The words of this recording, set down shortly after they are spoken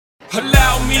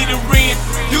Allow me to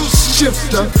reintroduce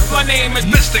Shifta. My name is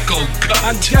Mystykal.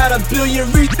 I got a billion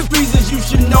reasons you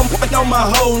should know my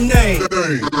whole name.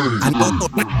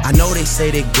 I know they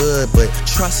say they good, but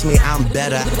trust me, I'm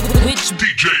better. Which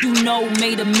DJ you know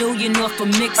made $1 million off a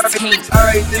mixtape?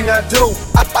 Everything I do,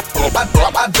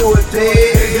 I do it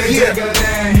big. Yeah. Bigger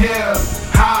than hip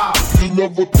hop. You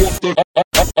never thought that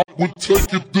I would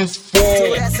take it this far.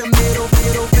 That's a middle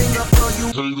finger for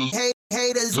you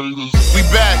haters. We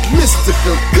back.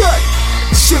 Mystykal, good.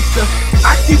 Shifta,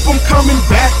 I keep them coming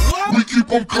back. We keep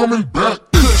on coming back.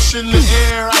 Push in the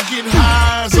air, I get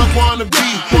high as I wanna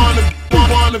be.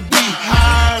 Wanna be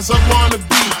high as I wanna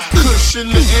be. Push in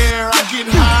the air, I get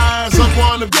high as I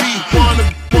wanna be. Wanna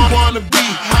be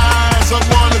high as I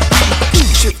wanna be.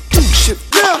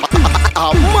 Shifta,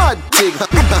 I'm mad dig.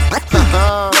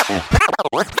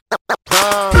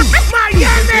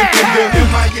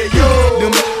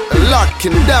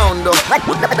 Locking down the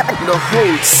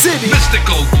whole city.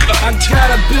 Mystykal. I got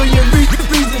a billion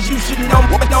reasons you should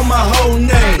know my whole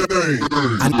name.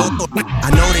 I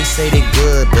know they say they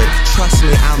good, but trust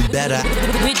me, I'm better.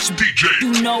 Which DJ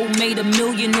you know made $1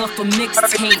 million off a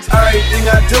mixtape? Everything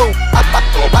I do,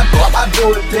 I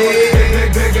do it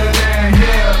big. Bigger than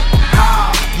hip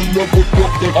hop. You never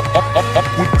thought that I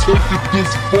would take it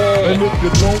this far. And if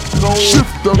you don't know,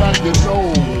 Shifta, now you know,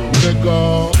 nigga.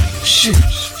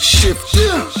 Shift,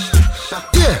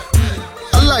 yeah.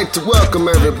 I like to welcome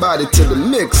everybody to the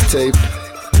mixtape.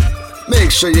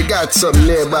 Make sure you got something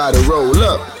nearby to roll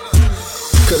up.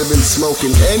 Could have been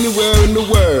smoking anywhere in the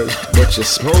world, but you're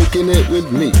smoking it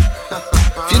with me.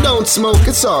 If you don't smoke,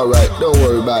 it's alright, don't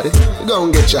worry about it. We're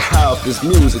gonna get you high off this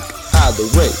music either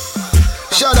way.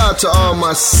 Shout out to all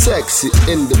my sexy,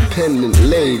 independent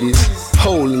ladies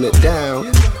holding it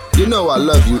down. You know I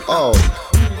love you all.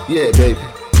 Yeah, baby.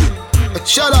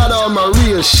 Shout out all my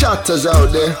real shotters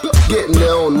out there, getting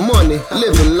their own money,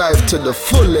 living life to the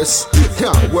fullest.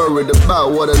 Not worried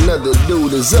about what another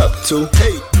dude is up to.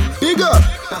 Hey, big up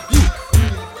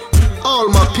all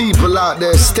my people out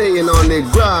there staying on their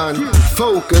grind,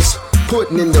 focus,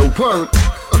 putting in the work,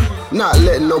 not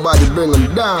letting nobody bring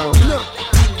them down.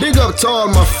 Big up to all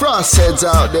my frostheads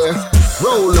out there,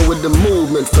 rolling with the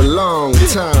movement for a long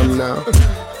time now.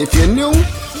 If you're new,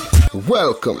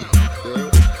 welcome.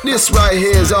 This right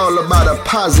here is all about a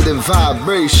positive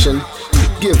vibration.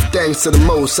 Give thanks to the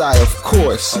Most High, of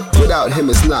course. Without him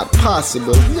it's not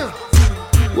possible.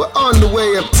 We're on the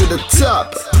way up to the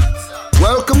top.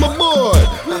 Welcome aboard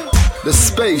the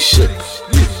spaceship.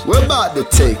 We're about to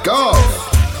take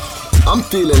off. I'm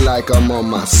feeling like I'm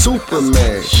on my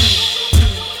Superman.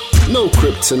 No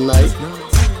kryptonite,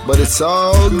 but it's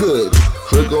all good.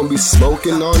 We're gonna be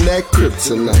smoking on that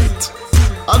kryptonite.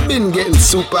 I've been getting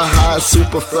super high,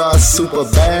 super fast, super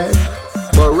bad.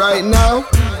 But right now,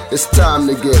 it's time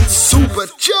to get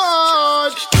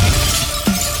supercharged.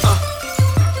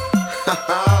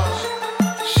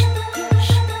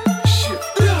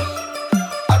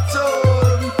 I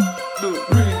told him, the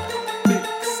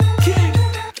remix king,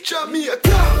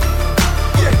 Jamaica.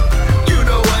 Yeah, you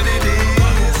know what it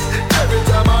is. Every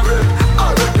time I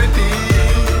rep it.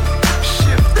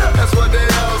 Shifta, that's what they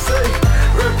all say.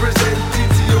 Represent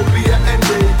Ethiopia and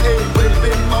they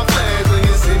waving my flag. When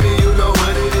you see me, you know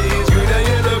what it is. Green and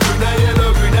yellow, green and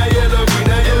yellow, green and yellow,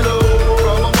 green and yellow.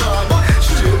 From a man,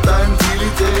 straight until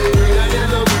it is. Green and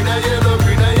yellow, green and yellow,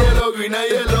 green and yellow, green and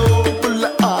yellow. People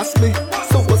ask me,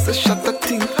 so what's a shatter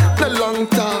thing? The long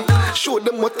talk, show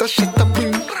them what a shatter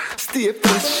bring. Stay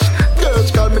fresh,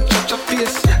 girls call me Chacha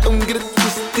face. Don't get it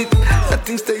twisted,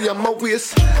 nothing stay on my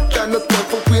waist. Got no time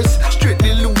for waste, straight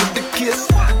dealing with the case.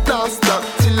 Don't stop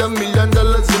till $1 million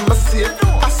in my safe.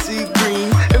 I see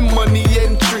green and money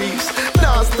and trees.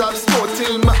 Don't stop smoke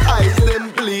till my eyes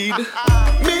then bleed.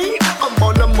 Me, I'm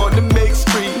on the money makes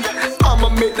free. I'ma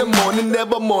make the money,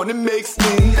 never money makes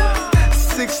me.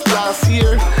 6 last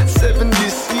year, 7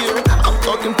 this year. I'm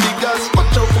talking figures,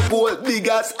 watch out for gold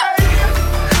diggers. Hey,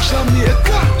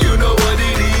 Jamaica, you know what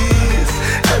it is.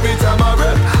 Every time I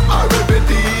rep it.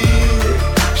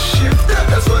 Shifta,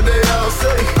 that's what they all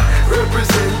say.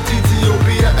 Represent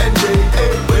Ethiopia and J.A.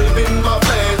 Waving my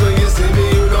flag when you see me,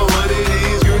 you know what it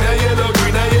is. Green and yellow,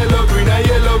 green and yellow, green and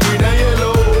yellow, green and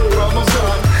yellow. From a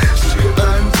sun, straight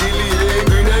until it.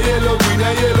 Green and yellow, green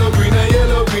and yellow, green and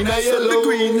yellow, green and yellow. So the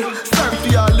green, stand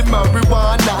for all the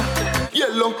marijuana.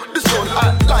 Yellow, the sun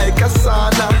hot like a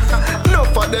sauna. No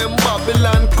for them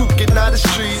Babylon cooking on the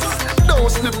streets. Don't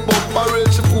slip up or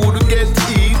else your food will get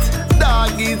eat.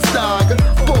 Dog eats dog,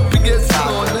 puppy gets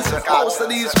on. Most of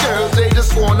these girls, they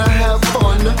just wanna have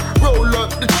fun. Roll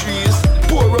up the trees,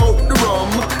 pour out the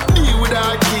rum, deal with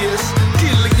our case.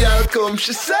 Kill the girl come,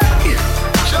 she say,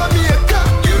 Jamaica,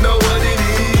 you know what it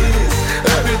is.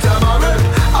 Every time I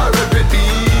rep it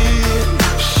big.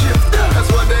 Shifta,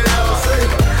 that's what they all say.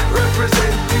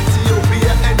 Represent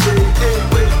Ethiopia and JA.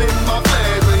 Waving my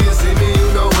flag when you see me, you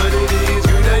know what it is.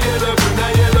 Green and yellow, green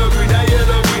and yellow, green and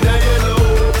yellow, green and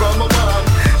yellow. From a man,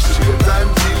 straight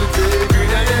time till it day.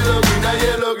 Green and yellow, green and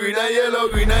yellow, green and yellow,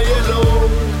 green and yellow.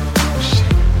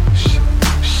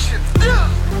 Shifta.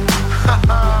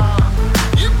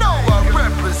 You know I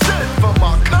represent for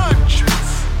my countries.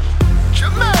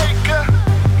 Jamaica,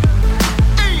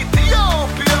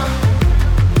 Ethiopia,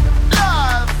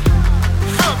 live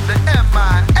from the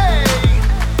MIA.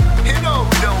 You know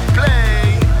we don't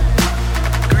play.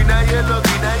 Green and yellow,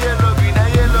 green and yellow, green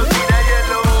and yellow, green and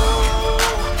yellow.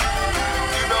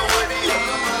 You know what it is.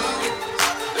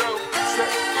 Yo, say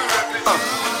we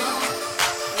represent.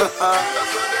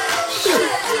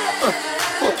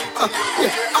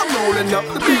 I'm rolling up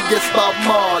the biggest Bob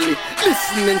Marley,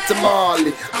 listening to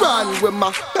Marley, riding with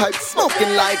my pipe,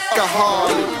 smoking like a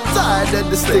Harley. Tired of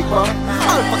the stigma,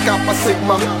 Alpha Kappa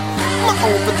Sigma, my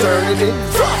own fraternity,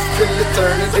 trust till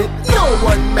eternity. No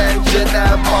one man should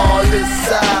have all this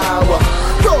hour.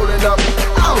 Rolling up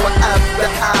hour after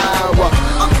hour,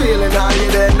 I'm feeling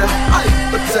higher than the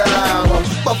Eiffel Tower.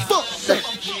 But fuck that,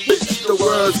 bitch, the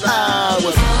world's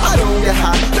ours. I don't get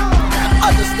high, I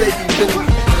just stay even.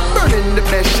 Burning the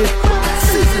best shit,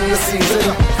 season to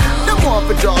season. Them want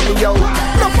for draw me out,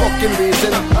 no fucking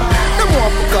reason. Them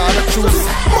want for God to choose,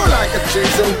 more like a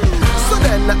treason. So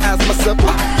then I ask myself,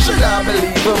 should I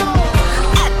believe him?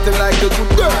 Acting like a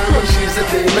good girl when she's a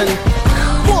demon.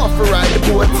 Want for ride the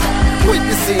boat with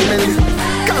the seamen.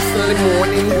 Constantly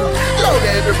mourning, loud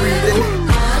every breathing.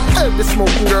 Every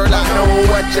smoking girl, I know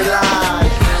what you like.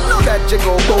 Know that you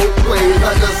go both ways,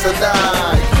 not just a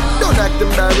die. Don't act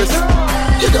embarrassed,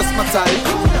 you're just my type.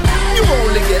 You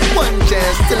only get one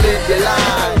chance to live your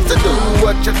life. To do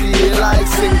what you feel like,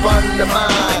 sing on the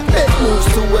mind. Make moves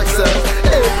to excel,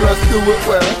 A plus do it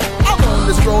well. I'm on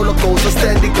this roller coaster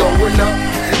steady going up.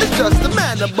 It's just the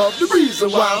man above, the reason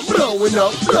why I'm blowing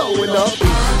up, blowing up.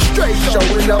 Straight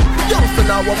showing up, youngster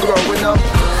now I'm growing up.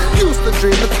 Used to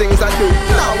dream the things I do,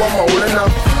 now I'm holding up.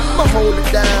 I hold it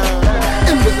down,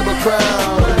 invisible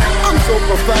crown. I'm so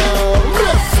profound,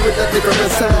 blessed with a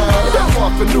different sound. Don't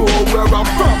want to know where I'm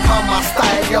from, I'm my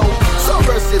style, yo. So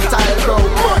versatile, bro,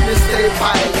 money stay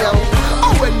pile, yo.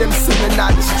 Oh, when them singing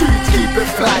out the streets, keep it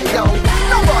fly, yo.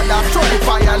 Now what I try to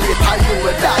violate, I do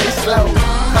it die slow.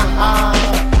 Ha ha,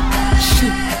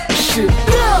 shit,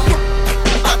 yeah.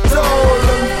 I told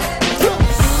them,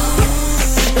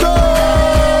 go,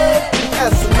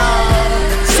 S9,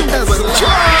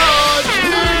 Supercharged.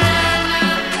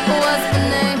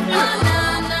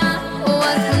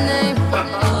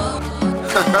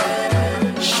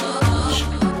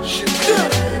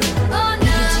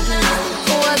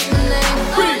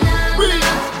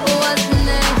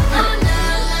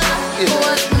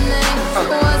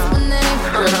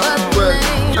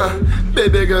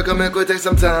 Baby girl, come here, go take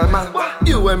some time out.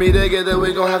 You and me together,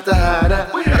 we gon' have to hide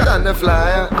out. Time to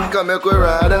fly out, come here, go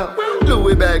ride out.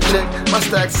 Louis bag check, my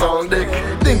stacks on deck.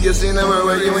 Think you seen the world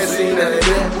where you ain't seen it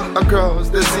yet. Across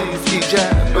the seas, each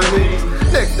Japanese.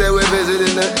 Next day we're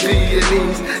visiting the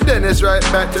Vietnamese. Then it's right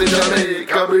back to the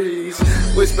Jamaica breeze.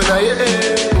 Whispering on your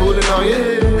ear, holding on your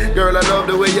head. Girl, I love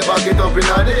the way you back it up in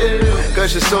the air.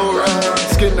 Cause you're so round,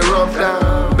 skin the rough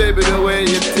down. Baby, the way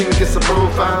you think is so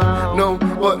profound. Know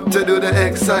what to do to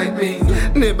excite me.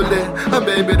 Nibble it, and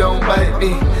baby, don't bite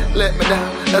me. Let me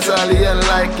down, that's highly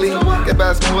unlikely. Get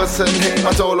past me, what's her name?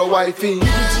 I told her wifey.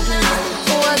 What's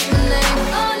the name?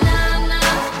 Oh, nah, nah.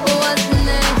 What's the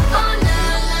name? Oh,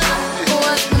 nah, nah.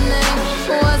 What's the name?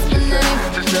 What's the name?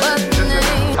 What's the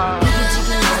name?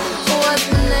 What's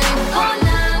the name? Oh,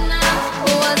 nah, nah.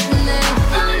 What's the name?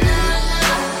 Oh, nah,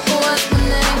 nah. What's the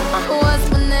name? What's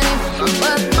the name?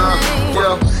 What's the name?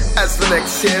 Yo, as the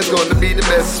next year's gonna be the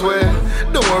best, swear.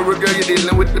 Don't worry, girl, you're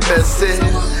dealing with the best, yeah.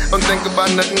 Don't think about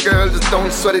nothing, girl, just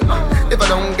don't sweat it. If I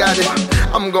don't got it,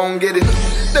 I'm gon' get it.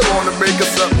 They wanna break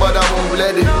us up, but I won't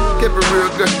let it. Keep it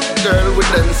real, girl, we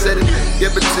done said it.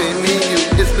 Get between me and you,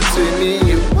 it's between me and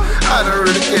you. I don't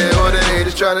really care what the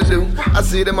haters trying to do. I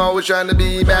see them always trying to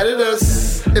be mad at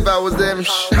us. If I was them,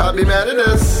 I'd be mad at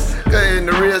us. Cause in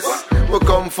the race, we'll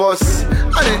come first.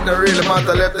 I didn't really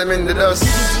matter, left them in the dust.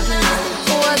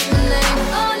 What's the name?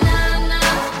 Oh, nah, nah.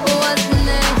 What's the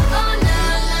name? Oh,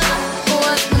 nah, nah.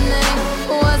 What's the name?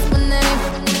 What's the name?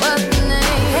 What's the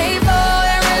name? Hey boy,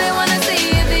 I really wanna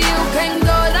see if you can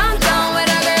go downtown with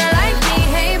a girl like me.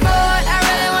 Hey boy, I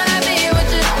really wanna be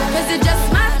with you, cause you're just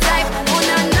my type. Oh,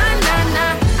 nah, nah, nah,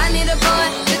 nah. I need a boy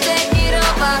to take it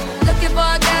over. Looking for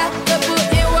a guy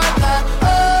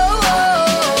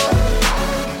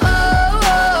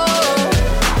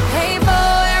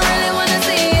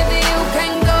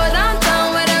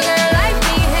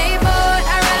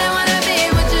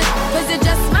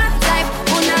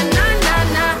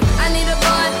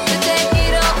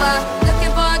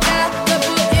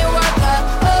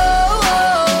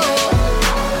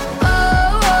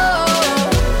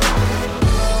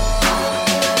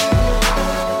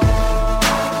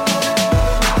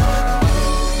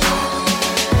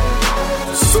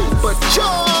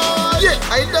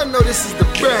this is the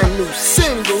brand new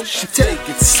single. Take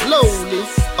it slowly.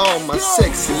 All my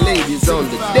sexy ladies on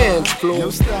the dance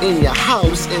floor, in your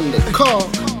house, in the car,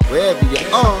 wherever you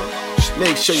are.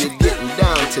 Make sure you're getting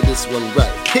down to this one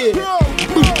right here.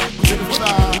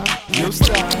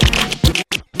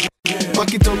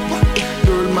 Back it up,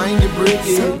 girl, mind you break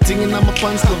it. Tinging on my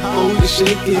pants, look, oh, you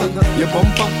shake it. Your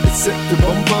bumper, it's set to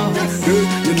bumper. Girl,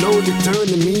 you know you're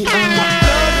turning me on.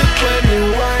 Love it when you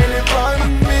whine it on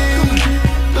me.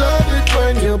 Love it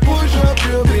when you push up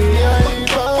your behind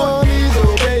for me. So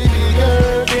baby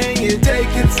girl, can you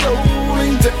take it slowly?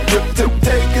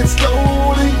 Take it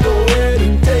slowly. Go ahead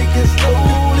and take it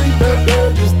slowly. Girl,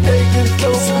 just take it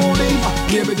slowly.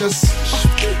 Maybe just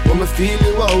when me feel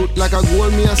you out, like a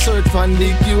goal me a search for and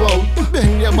dig you out.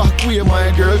 Bend your back way,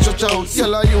 my girl, stretch out.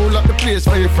 Yellow you lock the place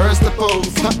for your first step out.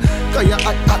 Cause you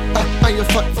hot, and you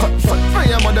fat. From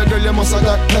your mother, girl, you must have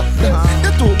got that.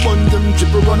 You two buns, them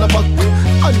triple run the back.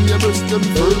 And your breast, them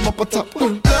firm up a top.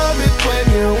 Love it when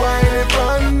you whine it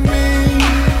on me.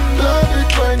 Love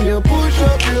it when you push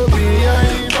up your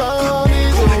behind for me.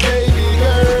 So baby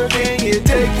girl, can you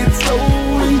take it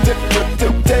slowly?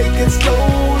 Take it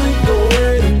slowly. Go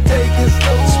ahead and take it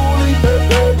slowly.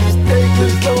 Just take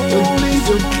it slowly.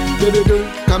 Baby girl,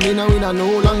 come in and we not no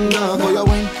longer. Go your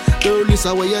wine. Girl, this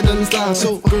is where you done start.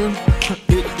 So girl,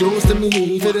 get close to me.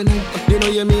 You know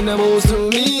you mean the most to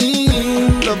me.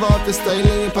 Love off the style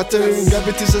and pattern.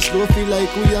 Gravity so slow, feel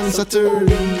like we on Saturn.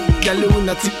 Girl, you in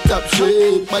a tip-top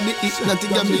shape. Body eat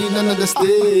nothing, I mean another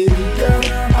state. Girl,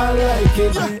 I like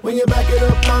it. When you back it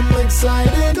up, I'm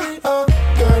excited.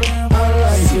 Girl, I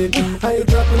like it. How you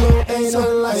dropping low, ain't I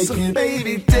like it.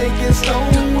 Baby, take it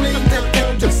slowly.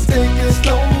 Just take it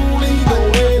slowly. Go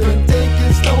ahead and take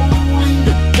it slowly.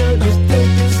 Just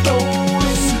take it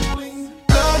slowly.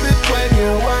 Love it when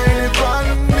you whine it on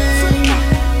me.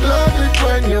 Love it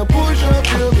when you push up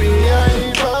your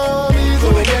behind for me. So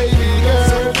baby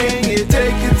girl, can you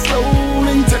take it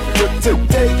slowly?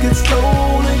 Take it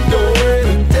slowly. Go ahead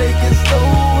and take it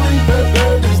slowly.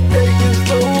 Just take it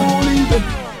slowly.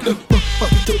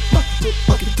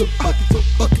 Back it up.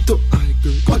 Back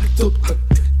it up.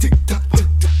 Tick tock,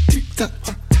 tick tock,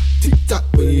 tick tock.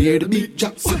 When you hear the beat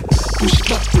drop, push it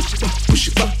back, push it back, push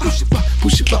it back, push it back,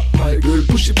 push it back, my girl,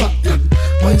 push it back.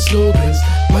 My slogans.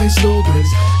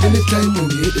 Anytime when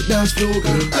you hit the dance floor, girl.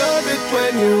 Love it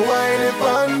when you whine it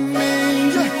on me.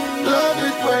 Love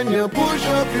it when you push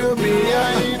up your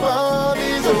behind for me.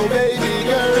 So baby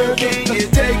girl, can you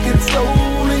take it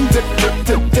slowly?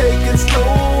 Take it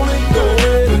slowly. Go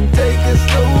ahead and take it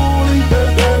slowly.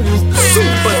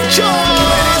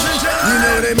 Supercharged. You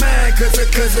know they mad cause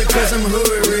I'm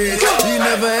hood rich. You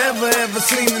never ever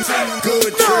seen a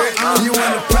good trick. You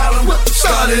want a problem?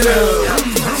 Start it up.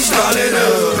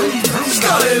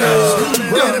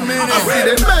 Wait a minute. I see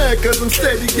they mad cause I'm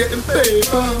steady getting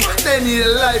paper. They need a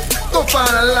life, go find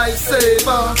a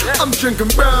lifesaver. I'm drinking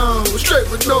brown, straight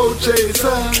with no chaser.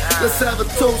 Let's have a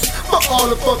toast for all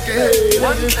the fucking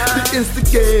haters. The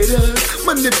instigators,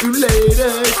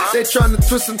 manipulators. They tryna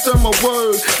twist and turn my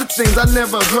words to things I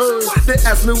never heard. They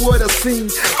asked me what I seen,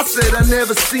 I said I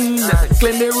never seen.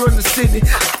 Claim they run the city,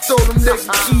 I told them they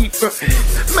can keep.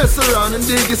 Mess around and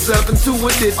dig yourself into a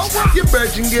ditch. Your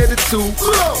virgin get it too.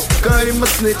 Cause I'm a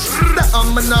snitch, that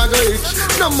I'm a naga itch.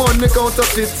 No money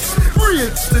counterfeits.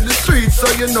 Reach to the streets, so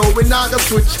you know we naga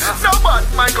switch. Nobody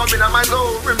might come in my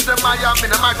zone. Rims in my arm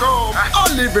in my chrome.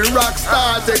 I'm living rock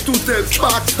star, take 2 steps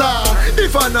back star.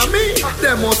 If I know me,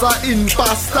 them was a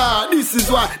imposter. This is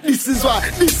why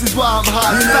I'm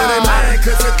hot. You know they mad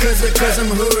cause I'm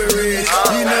hood rich.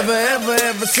 You never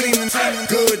ever seen a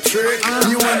good trick.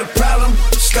 You want a problem?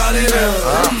 Start it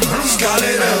up.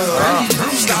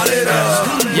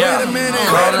 Yeah. Wait a minute.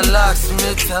 Call the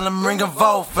locksmith, tell him ring a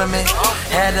vote for me.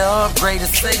 Had to upgrade the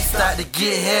safe, start to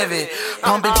get heavy.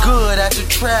 Pumping good at your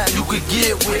trap, you could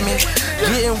get with me.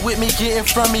 Getting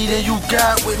from me, then you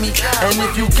got with me. And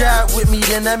if you got with me,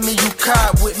 then that mean you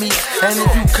caught with me. And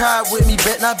if you caught with me,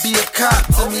 bet not be a cop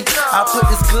to me. I put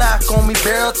this Glock on me,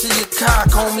 barrel to your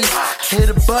cock, homie. Hit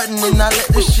a button and I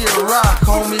let this shit rock,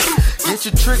 homie. Get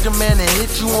your trigger man and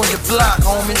hit you on your block,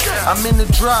 homie. I'm in the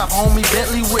drop, homie.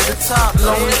 Bentley with the top,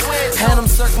 lonely. Had him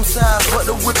circumcised, but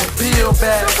the whip appeal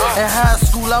back. In high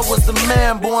school, I was the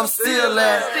man, boy, I'm still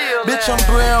at. Bitch, I'm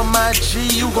brown, my G,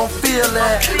 you gon' feel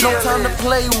that. No time to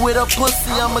play with a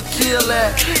pussy, I'ma kill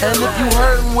that. And if you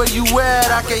hurtin' where you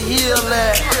at, I can heal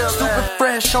that. Stupid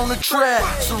fresh on the track,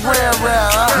 surround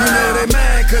round. You know they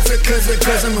mad cause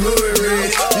I'm hood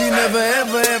rich. You never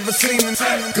ever seen a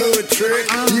good trick.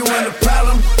 You want a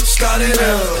problem? Start Start it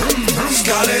up.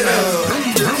 Start it up.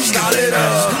 Start it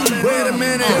up. Wait a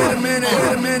minute.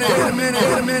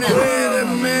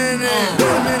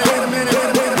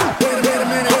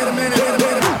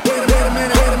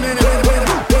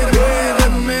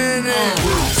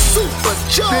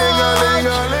 Supercharged.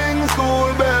 Ding-a-ling-a-ling,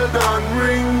 school bell done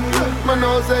ring. Man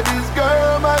know say this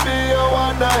girl might be a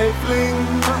one-night fling.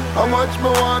 How much me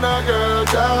want a girl,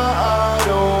 I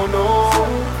don't know.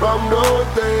 From those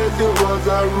days it was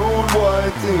a rude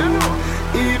boy thing.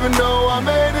 Even though I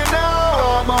made it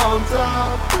now, I'm on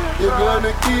top. You're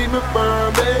gonna keep me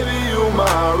firm, baby, you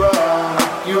my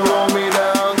rock. You hold me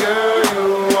down, girl, you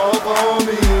walk on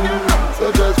me.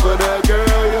 So just for that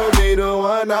girl, you'll be the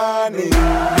one I need.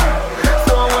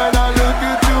 So when I look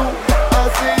at you, I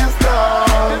see a star.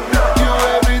 You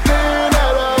everything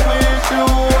that I wish you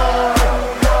are.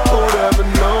 Who'd ever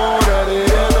know that it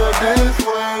ended up this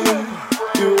way?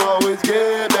 You always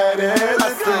get that answer. I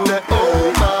said that,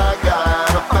 oh my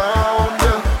God, I found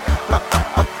her.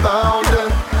 I found her.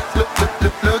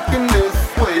 Looking this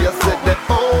way. I said that,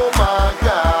 oh my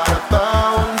God, I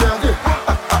found her.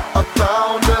 I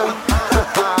found her.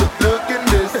 Looking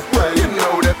this way. You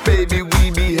know that, baby,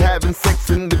 we be having sex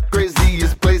in the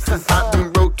craziest places. I done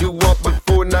broke you up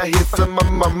before, now here's some of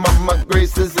my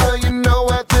graces. Now you know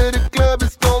after the club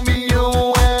it's gonna be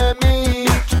you and me.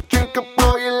 Drink up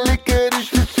all your liquor, this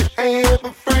shit ain't here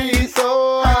for free.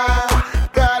 So I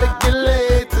gotta get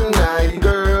laid tonight,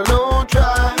 girl, don't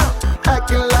try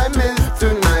acting like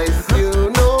Mr. Nice. You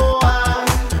know I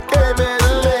came in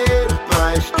to lay the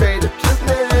price straight up, just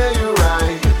nail you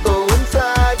right. Go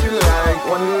inside you like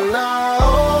when I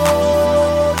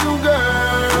hold you,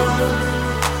 girl.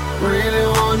 Really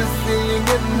wanna see you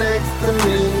get next to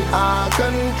me. I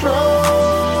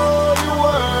control your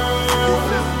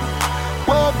world.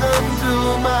 Welcome to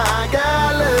my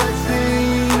galaxy.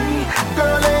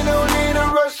 Girl, ain't no need to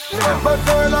rush, but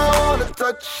girl, I wanna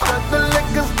touch. The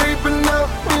liquor's creeping up,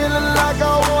 feeling like I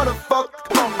wanna fuck.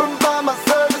 From by my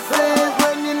services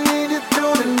when you need it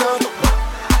tuning up.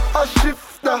 A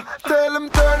shifter, tell him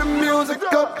turn the music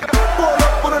up. Pull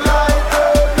up with a lighter,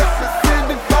 this is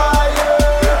city fire.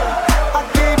 I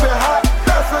keep it hot,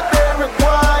 that's what they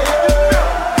require.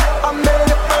 I made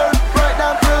it burn right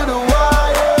down to the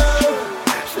wire.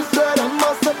 She said I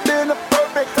must have been a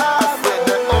perfect time. I said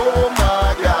that, oh my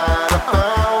God, I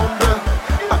found her.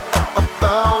 I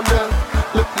found her.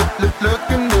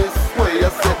 Looking this way. I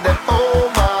said that, oh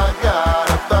my God,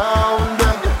 I found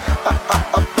her.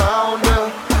 I found her.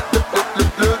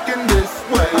 Looking this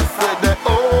way. I said that,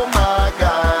 oh my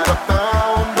God, I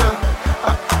found her.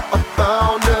 I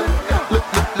found her.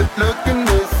 Looking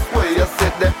this way. I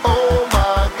said that, oh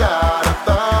my God, I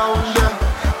found her.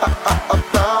 I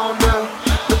found her.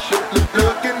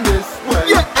 Looking this way.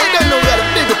 Yeah, and I know that a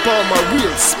big up all my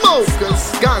real smokers,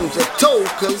 ganja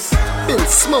tokers. Been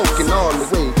smoking all the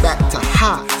way back to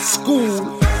high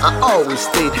school. I always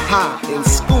stayed high in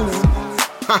school.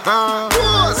 Haha.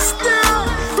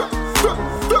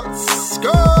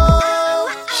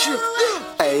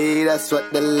 Hey, that's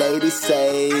what the ladies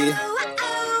say.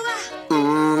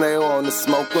 They wanna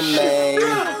smoke with me.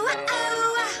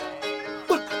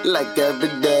 Like every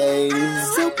day.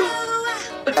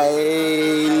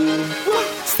 Hey,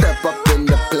 step up in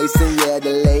the place and yeah,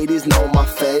 the ladies know my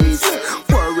face.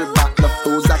 Worry about the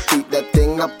fools, I keep that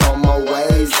thing up on my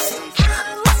waist.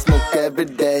 I smoke every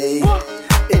day,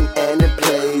 in any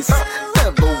place.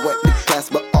 Never went to class,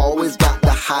 but always got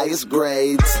the highest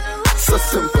grades. So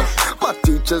simple, my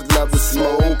teachers love to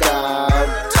smoke out.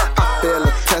 I fail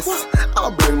a test,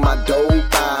 I'll bring my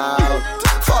dope out.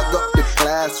 Fog up the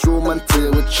classroom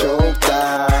until we choked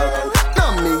out.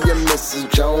 Now me and Mrs.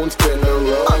 Jones finna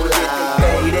roll out.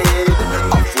 I'm getting faded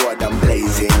off what I'm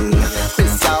blazing.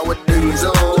 This sour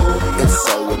diesel, it's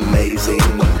so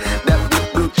amazing. That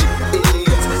blue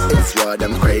cheese, it's what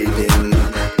I'm craving.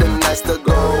 The nights are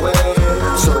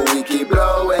going, so we keep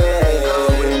blowing.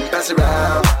 Pass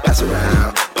around,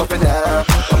 pump it down,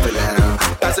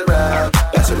 pass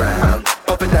around,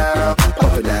 pump it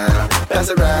down, pass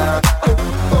around.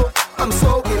 Oh, I'm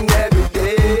smoking every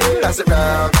day. Pass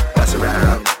around,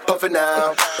 puff it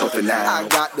now. I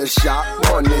got the shop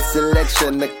money,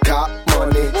 selection, the cop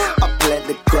money. I plant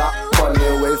the crop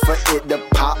money, wait for it to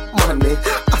pop money.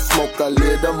 I smoke a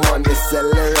little money, sell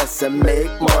the rest and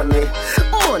make money.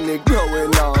 Money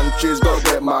growing on trees, go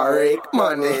get my rake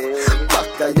money.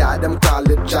 Backyard, them call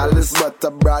it chalice, but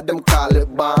abroad, them call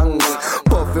it bangs.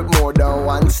 Puff it more than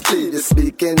once, lead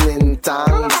speaking in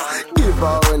tongues. Give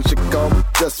her when she come,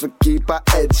 just to keep her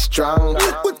head strong.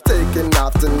 We're taking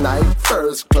off tonight,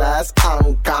 first class,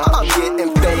 Hong Kong. I'm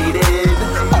getting faded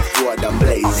off what I'm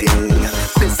blazing.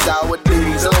 This sour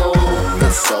diesel,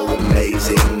 it's so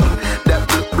amazing. That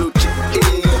blue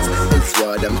cheese, it's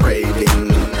what I'm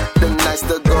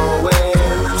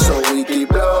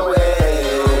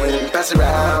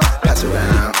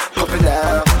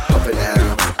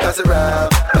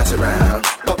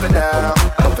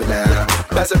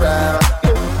pass around.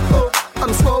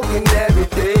 I'm smoking every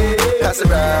day. Pass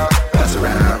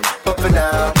around, up and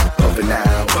down, up and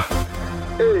down.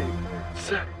 Hey,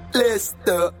 let's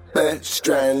the best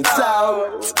strands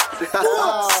out.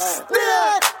 What's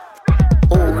that?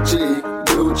 OG,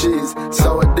 blue cheese,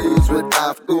 sour days with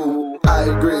half gold,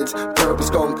 high grades, purple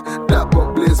skunk, that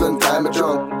one blaze one time a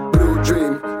drunk. Blue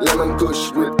dream, lemon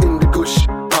kush with indie kush,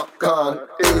 popcorn,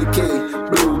 AK,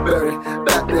 blueberry,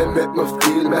 that they make me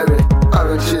feel merry.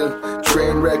 Orange hill,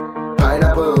 train wreck,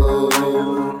 pineapple,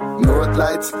 north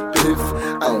lights, piff,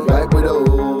 and white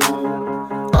widow.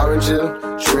 Orange hill,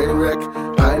 train wreck,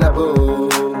 pineapple,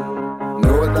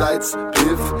 north lights,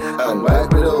 piff, and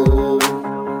white widow.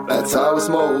 That's how we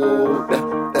smoke,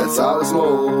 that's how we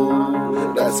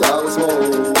smoke, that's how we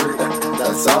smoke,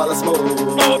 that's how I smoke.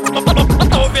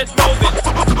 Move it, move it,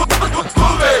 move it,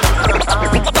 move it,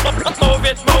 move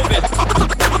it, move it,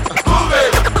 move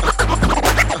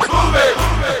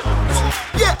it.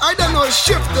 Yeah, I don't know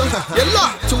Shifta, you're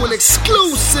locked to an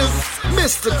exclusive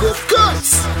Mystykal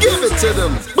cuts. Give it to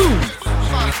them, boom.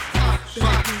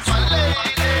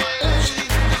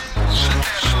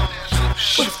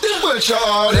 Well,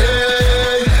 shawty,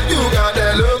 you got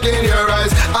that look in your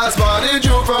eyes. I spotted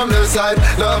you from the side.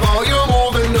 Love how you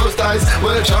moving those thighs.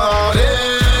 Well, shawty,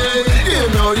 you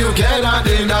know you cannot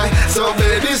deny. So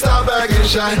baby, stop acting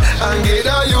shy and get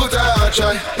a youth a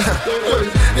try.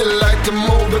 You like to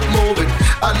move it, move it.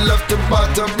 I'd love to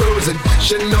bottom bruise it.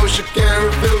 She know she can't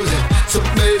refuse it. So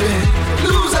baby,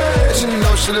 lose it. She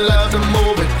know she love to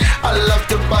move it. I love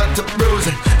to bottom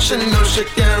bruise it. She know she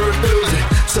can't refuse it.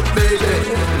 So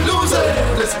baby, lose it.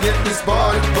 Let's get this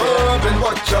party bumping.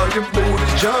 Watch how your booty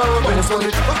jumping. Bones on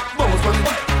it, bones on it,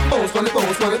 bones on it,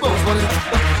 bones on it, bones on it.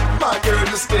 My girl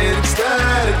just getting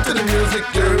ecstatic to the music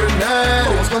during night.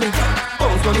 Bones on it,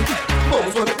 bones on it,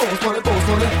 bones on it, bones on it, bones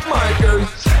on it. My girl,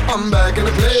 I'm back in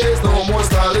the place. No more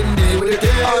styling D with the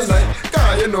kids. All night,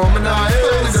 God, you know me now.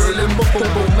 The girl in boom, boom,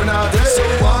 boom, and I dance. So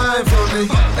wine for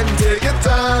me and take your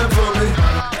time for me.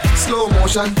 Slow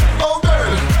motion, oh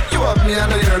girl, you have me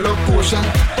under your love potion.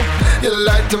 You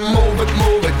like to move it,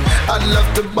 move it. I'd love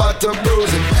to bottom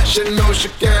bruise it. She know she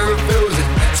can't refuse it.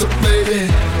 So baby,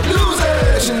 lose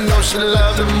it. She know she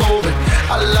love to move it.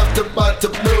 I love to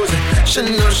bottom bruise it. She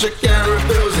know she can't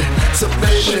refuse it. So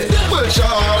baby, well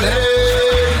shawty,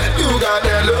 you got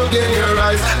that look in your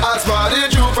eyes. I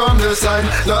spotted you from the side.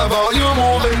 Love how you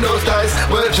moving those thighs.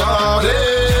 Well shawty,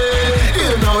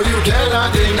 you know you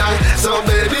cannot deny. So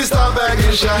baby, stop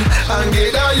acting shy and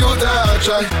get a youth a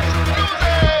try.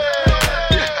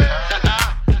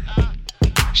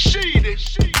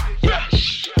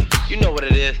 You know what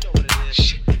it is.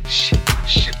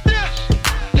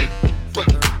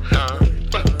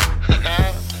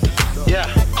 Yeah.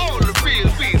 All the real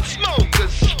weed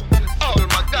smokers, all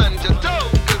my ganja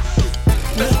tokers.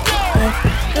 Let's go.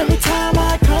 Every time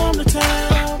I come to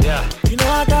town, Yeah. you know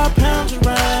I got pounds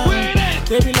around.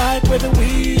 They be like, where the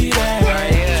weed at?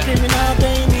 Right, yeah. Screaming out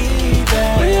they need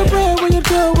that. Where your bread, where your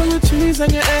dough, where your cheese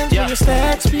and your ends, where your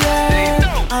stacks be at?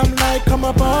 I'm like, come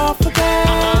up off of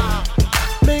that.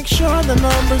 Make sure the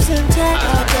number's intact.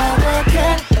 I got a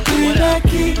cat, be that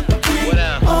key,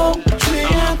 O, G,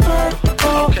 and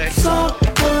purple. Okay. So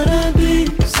wouldn't be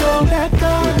so that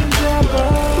ganja bro.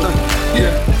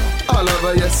 Yeah, all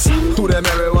over, yes. Who that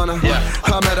marijuana? Yeah.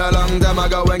 I met a long time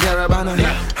ago in Caravana.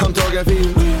 Yeah. I'm talking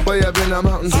fields, way up in the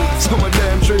mountains. Some of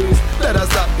them trees, let us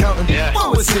stop counting. Yeah.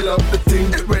 While we seal up the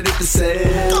thing, get ready to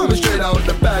sell. Coming straight out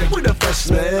the bag with a fresh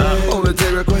smell. Only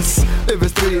take requests if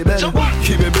it's 3 men.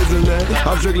 Keep it busy, man.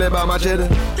 I'm strictly by my cheddar.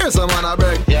 Here's someone I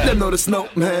brag. Yeah. Them know the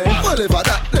smoke, man. Well, if I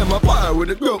die, them I fire with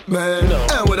the group, man.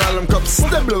 And with all them cups,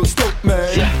 them blow smoke,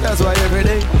 man. Yeah. That's why every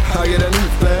day I get a new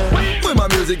plan. With my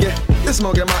music, yeah, you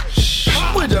smoking my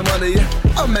with your money, yeah,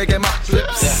 I'm making my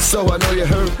flips. Yeah. So I know you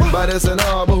heard by this and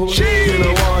all, but you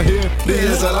know I hear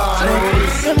these a lot.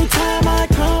 Every time I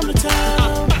come to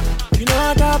town, you know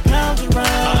I got pounds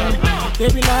around. They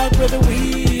be like, where the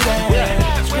weed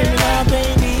at? Screaming out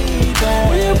they need that.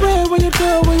 Where your bread, where your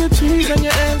dough, where your cheese and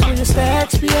your ends, where your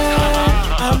stacks be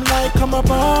at? I'm like, come up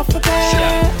off of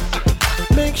that.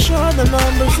 Make sure the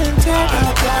number's intact.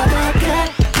 I got my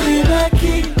cat, be that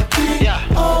key,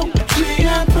 O, G,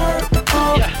 and purple.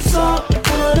 So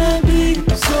wouldn't be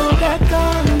so that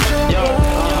ganja.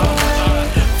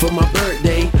 For my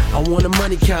birthday, I want a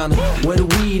money counter. Where the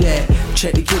weed at?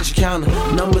 Check the kitchen counter.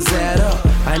 Numbers add up.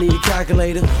 I need a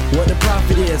calculator. What the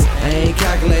profit is? I ain't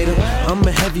calculator. I'm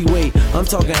a heavyweight. I'm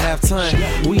talking half ton.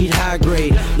 Weed high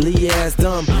grade. Leave your ass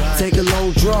dumb. Take a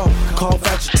long draw. Cough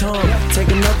out your tongue. Take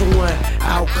another one.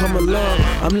 Out come along.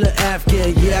 I'm Lil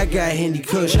Afghan. Yeah, I got Hindi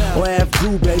Kush. Or Af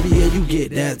Blue, baby. Yeah, you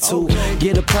get that. that too.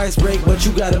 Get a price break, but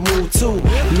you gotta move too.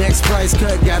 Next price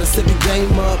cut, gotta step your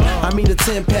game up. I mean a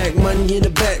 10-pack, money in the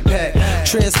backpack.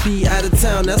 Trans-P out of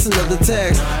town, that's another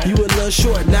tax. You a little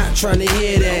short, not trying to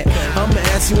hear that. I'ma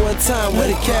ask you one time, where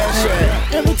the cash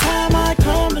at? Every time I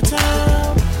come to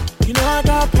town, you know I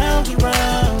got pounds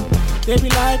around. They be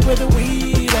like, where the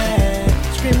weed at?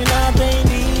 Screaming out they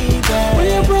need that.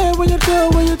 Where your bread, where your dough,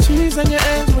 where your cheese and your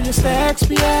ends, where your stacks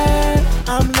be at?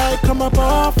 I'm like, come up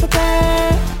off of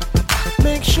that.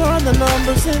 Make sure the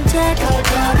number's intact. I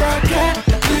got that cat,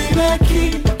 leave that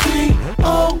key,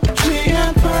 OG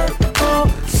and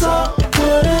purple. So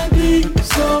wood and D,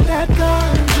 so that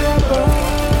ganja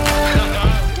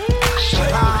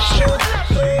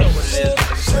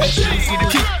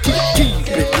Keep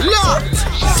it locked.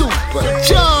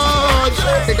 Supercharged.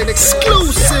 An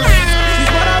exclusive. She's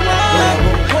what I want,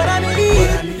 what I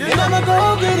need. And I'ma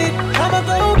go get it, I'ma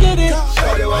go get it.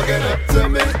 Shawty walking up to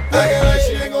me. I get like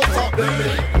she ain't gon' talk to me.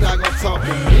 Not gon' talk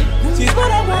to me. She's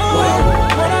what I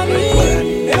want, what I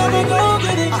need. And I'ma go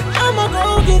get it, I'ma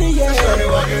go get it, yeah. Shawty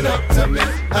walking up to me.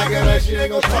 I get like she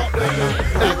ain't gon' talk to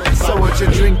me. So what you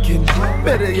drinking?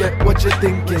 Better yet, what you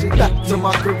thinking? Back to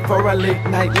my crib for a late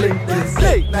night linking.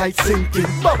 Late night sinking,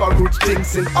 Baba Roots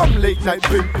jinxing. I'm late night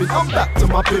pimping, I'm back to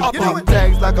my pimping. You know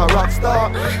tags like a rock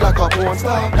star, like a porn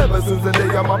star. Ever since the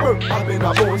day of my birth, I've been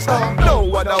a porn star. Know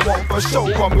what I want for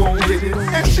sure, I'm gon' get it.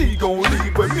 And she gon'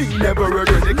 leave with me, never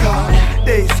regret it. Cause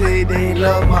they say they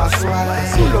love my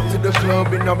swag. Pull up to the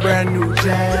club in a brand new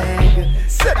Jag.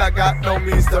 Said I got no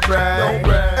means to brag.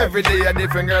 Every day a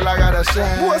different girl, I gotta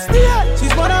shine. What's that?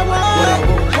 She's what I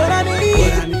want, what I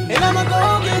need. And I'ma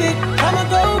go get it, I'ma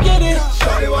go get it.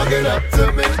 Shawty walking up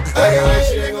to me. I get like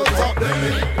she ain't gon' talk to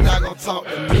me. Not gon' talk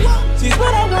to me. She's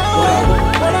what I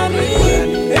want, what I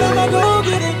need. And I'ma go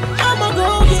get it, I'ma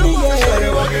go get it, yeah. Shawty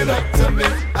walking up to me.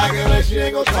 I get like she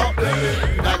ain't gon' talk to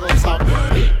me. Not gon' talk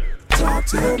to me. Talk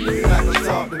to me. Not gon'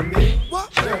 talk to me. What?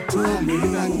 To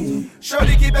me.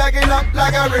 Shorty keep backing up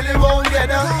like I really won't get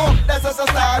her. Oh, that's just a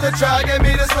style to try get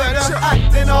me the sweater.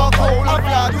 Acting all cold, I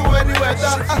fly through any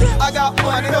weather. I got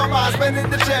money, no mind spending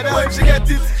the cheddar. When she get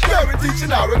it, guaranteed she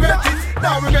now regret it.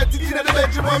 Now regret it in the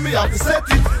bedroom when me have to set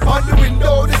it. On the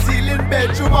window, the ceiling,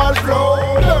 bedroom, all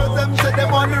floor. Girls them say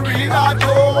them on the real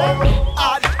hardcore.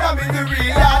 I mean the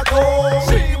real hardcore.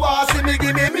 She wants see me,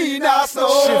 give me now so.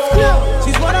 Shifta.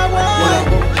 She's what I want,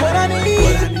 what I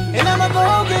need. And I'ma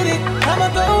go get it, I'ma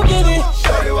go get it.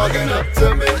 Shawty walking up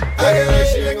to me. I get like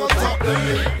she ain't gon' talk to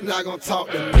me. Not gon' talk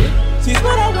to me. She's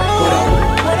what I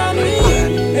want, what I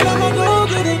need. And I'ma go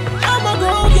get it, I'ma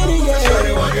go get it, yeah.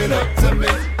 Shawty walking up to me.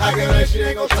 I get like she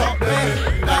ain't gon' talk to me.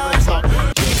 Not gon' talk to me.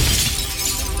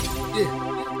 Yeah,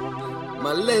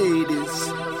 my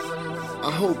ladies,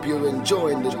 I hope you're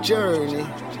enjoying the journey.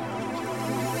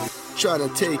 Trying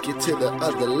to take you to the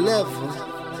other level.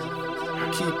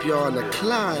 Keep you on the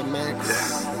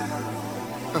climax.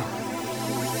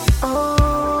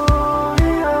 Oh,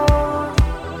 yeah.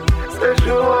 Said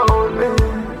you want me,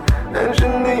 and you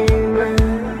need me.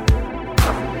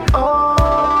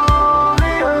 Oh,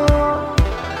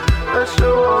 yeah. Said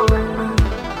you want me.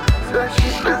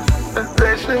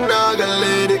 Said she not gonna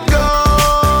let it go.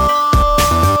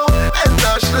 And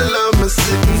now she love me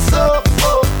sitting so.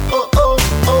 Oh, oh, oh,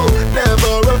 oh.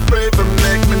 Never afraid to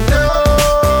make me know.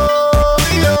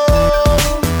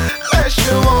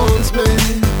 She wants me,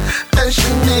 and she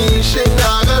needs, she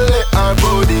not gonna let her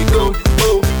body go.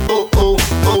 Oh, oh, oh,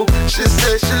 oh. She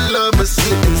said she love me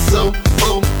sitting so.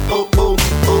 Oh, oh, oh,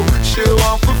 oh. She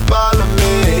want to follow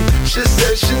me. She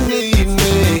said she need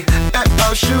me, and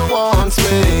how she wants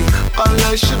me.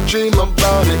 Unless she dream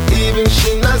about it, even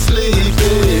she not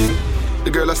sleeping. The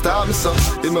girl I stop me so,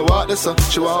 if me walk this up,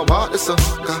 she want walk this up.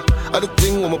 Other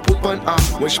thing when me put on her,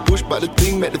 when she push back the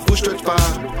thing, make the foot stretch far.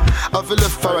 I feel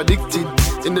left her addicted,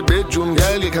 in the bedroom,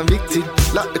 girl get convicted.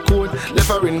 Lock the code, left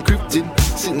her encrypted,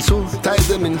 sitting so tight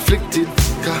them inflicted.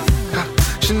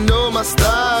 She know my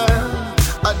style,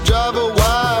 I drive her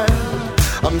wild.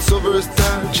 I'm so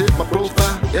versatile, check my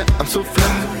profile, yeah, I'm so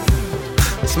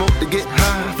fly. Smoke to get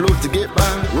high, float to get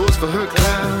by, rose for her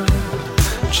cloud.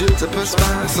 Chill to pass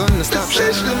by, sun to stop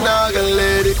shining. She not gonna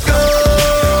let it go.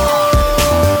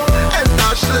 And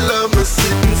now she love me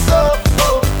sitting so.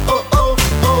 Oh, oh, oh,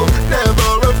 oh.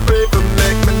 Never afraid to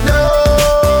make me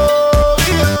know.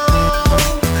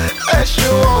 Yeah. And she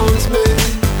wants me,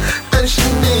 and she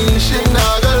needs, she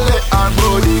not gonna let her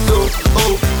body go.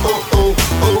 Oh, oh, oh,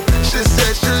 oh. She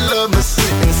said she love me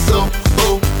sitting so.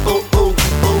 Oh, oh, oh,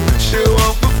 oh. She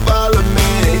want to follow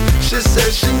me. She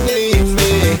said she need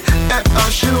me, and how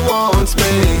she wants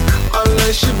me.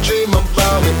 Unless she dream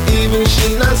about it, even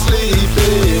she not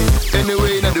sleeping.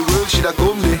 Anyway, now the work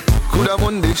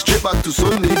to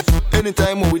Sunday.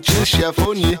 Anytime when we chill, she have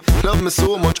fun, yeah. Love me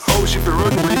so much, how she fi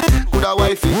run away. Could a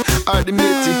wifey, or the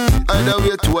matey. Either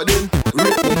way to a them,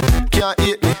 rape me. Can't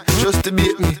hate me, just to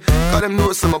bait me. Cause them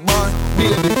know some a born,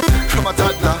 baby. From a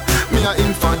toddler, me a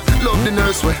infant. Love the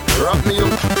nurse way, wrap me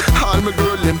up. All my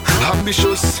girl them,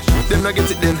 ambitious. Them not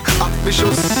get it then,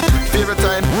 ambitious. Favorite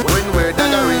time, when we're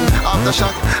daggering.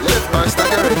 Aftershock, left her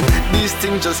staggering. These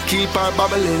things just keep her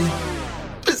bubbling.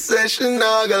 Possession,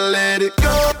 now gonna let it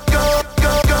go, go,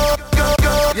 go, go, go,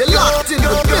 go. You're locked in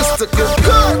with Mystykal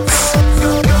Cuts.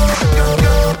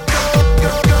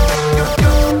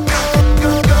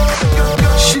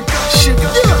 Shit,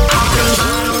 yeah.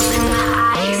 Bottles in the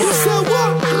ice,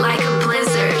 like a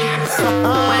blizzard.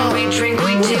 When we drink,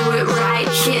 we do it right.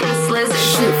 Kitten slizzard,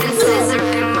 and scissor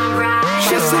in my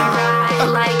ride,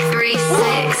 like 3-6.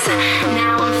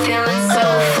 Now I'm feeling so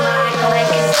fly,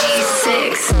 like a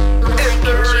G6.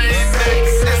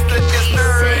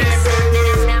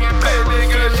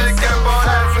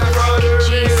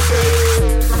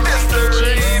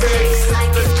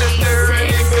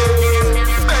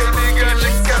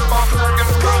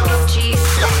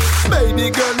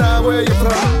 Where you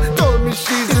from? Told me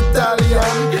she's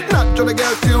Italian. Not tryna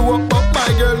get you up, but my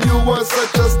girl, you are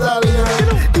such a stallion.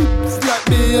 Hips like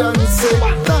Beyonce,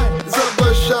 thighs of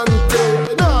Ashante.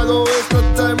 Nah, go waste no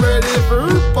time, ready for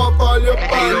rip off all your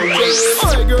panties.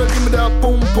 My girl, give me that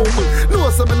boom boom. No,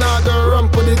 so me nah go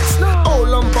ramp on it.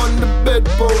 All up on the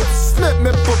bedpost. Let me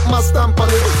put my stamp on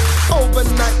it.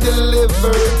 Overnight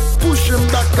delivered, pushing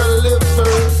back a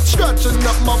liver, scratching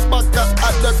up my back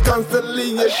at the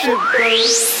constantly a shiver.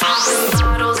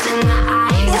 Bottles in the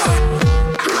ice,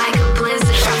 like a blizzard.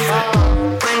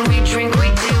 When we drink, we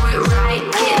do it right.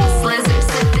 Getting slizzard,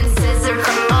 sipping scissor in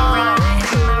my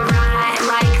ride,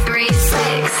 like 3-6.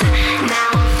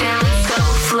 Now I'm feeling so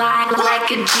fly,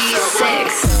 like a G6.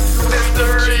 It's the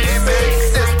remix,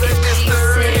 it's the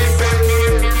remix.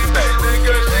 Baby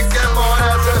girl, she get more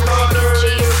ass and harder.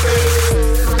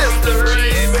 It's the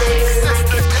remix, it's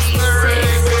the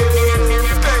remix.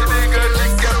 Baby girl, she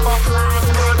get more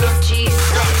harder.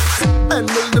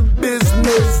 Handle the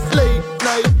business, late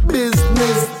night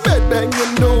business. Bed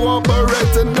banging, no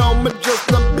operator, now me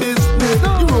just a business.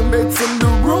 Your roommates in the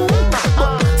room,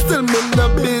 but still me no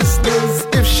business.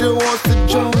 If she wants to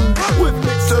join, we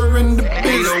mix her in the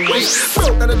business.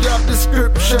 Wrote down a job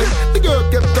description, the girl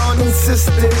kept on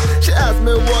insisting. She asked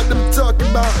me what I'm talking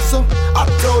about, so I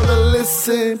told her,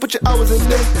 listen, put your hours in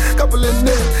there, couple in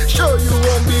there. Sure you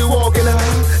won't be walking out.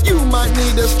 You might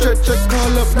need a stretcher,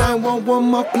 call up 911,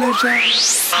 my pleasure.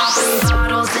 Popping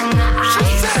bottles in the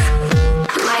ice,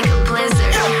 like a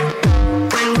blizzard.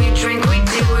 When we drink, we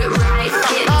do it right.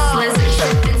 Getting slizzard,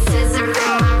 sipping scissor in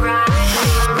my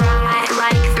ride,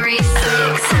 like 3-6.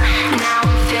 Now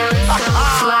I'm feeling so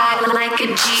fly, like a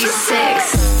G6.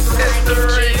 It's the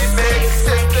remix,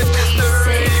 it's the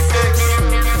remix.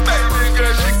 Baby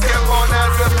girl, she kept on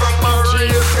asking for my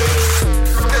remix.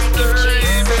 It's the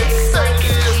remix,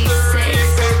 baby, it's the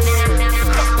remix.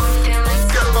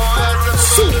 Kept on asking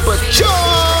Supercharged.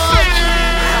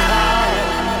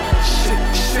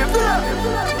 Shifta.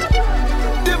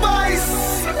 Device.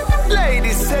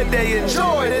 Ladies said they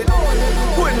enjoyed it.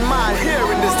 Wouldn't mind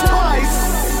hearing this twice.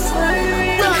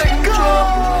 Let it go.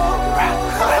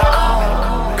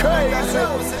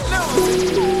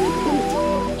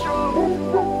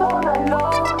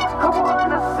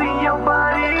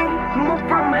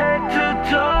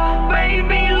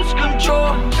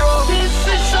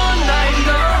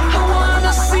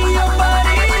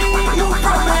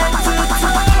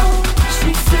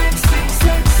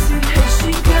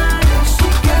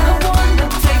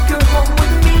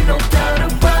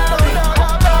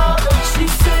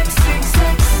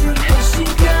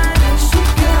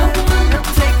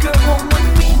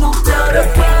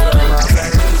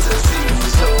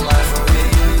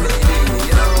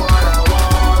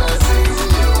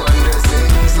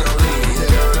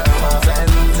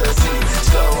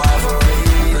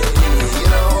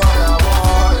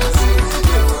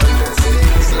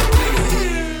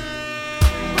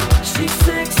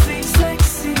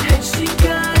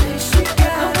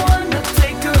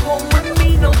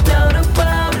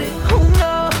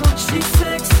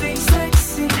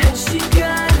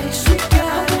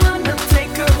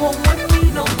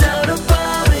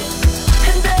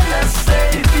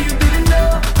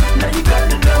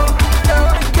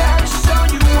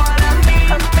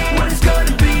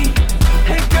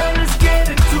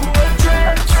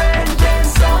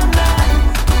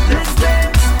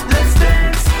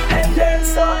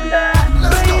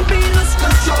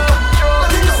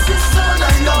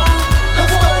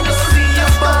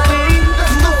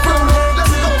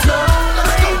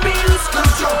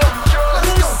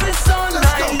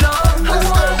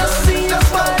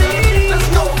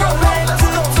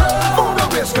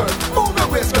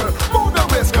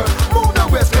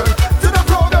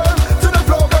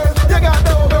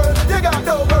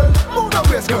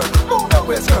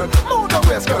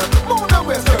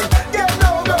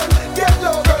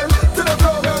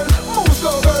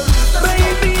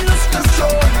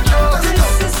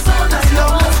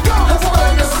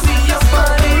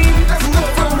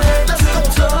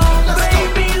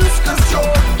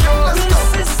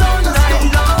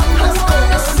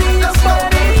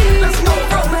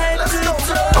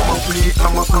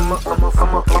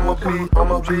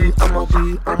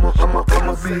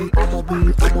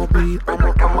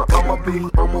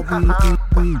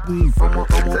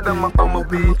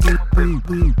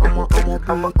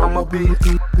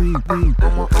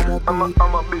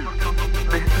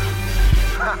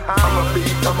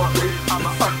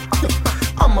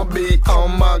 I'ma be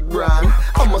on my grind.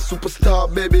 I'm a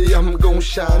superstar, baby, I'm gon'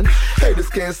 shine. Haters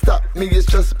can't stop me, it's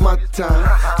just my time.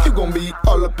 You gon' be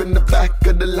all up in the back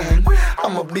of the line.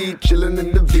 I'ma be chillin'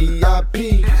 in the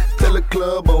VIP. Tell the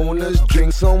club owners,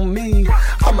 drinks on me.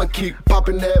 I'ma keep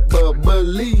popping that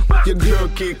bubbly. Your girl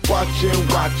keep watching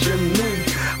me.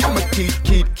 I'ma keep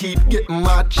getting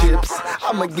my chips.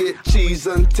 I'ma get cheese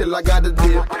until I got a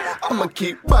dip. I'ma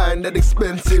keep buying that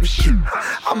expensive shit.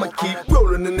 I'ma keep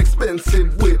rolling in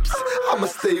expensive whips. I'ma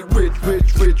stay rich.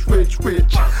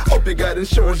 Hope you got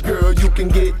insurance, girl, you can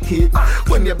get hit.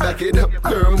 When you back it up,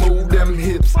 girl, move them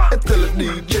hips. And tell the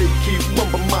DJ keep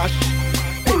bumping my shit.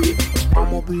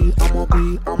 I'ma be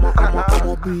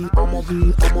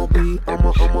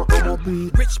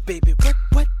Rich baby,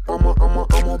 what?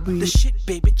 I'ma be the shit,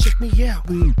 baby. Check me out.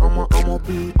 I'ma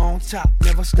be on top,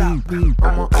 never stop.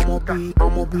 I'ma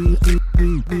be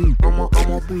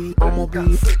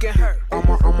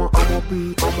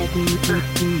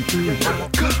freaking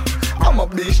hurt. I'ma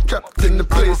be strapped in the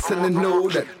place and I know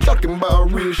that. Talking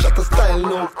about real shot the style,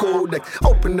 no codec.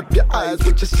 Open up your eyes,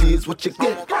 what you see is what you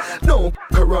get. Don't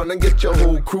f*** around and get your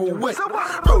whole crew wet.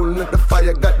 Rolling up the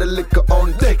fire, got the liquor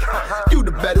on deck. You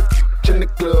the baddest in the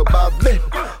club, I bet.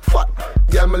 Fuck,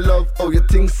 yeah, my love, oh, your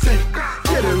thing set.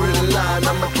 Get her in line,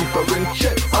 I'ma keep her in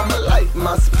check. I'ma light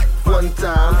my spit one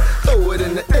time, throw it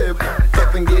in the air,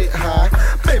 up and get high.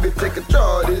 Baby, take a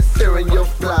draw this here and you'll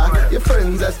fly. Your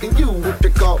friends asking you if you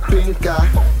caught pink eye.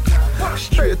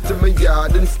 Straight to my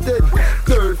yard instead.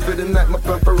 Girl for the night, my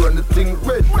pamper run the thing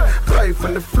red. Right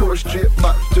from the floor, straight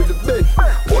back to the bed.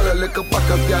 Wanna lick a pack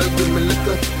of gal, give me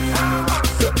liquor.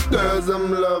 So girls,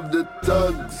 I'm love the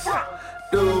thugs.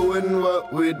 Doing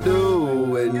what we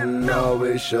do, and you know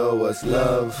we show us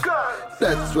love.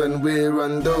 That's when we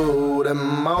run through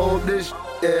them. I hope this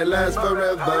shit lasts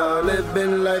forever.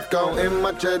 Living life, counting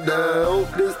my cheddar.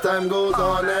 Hope this time goes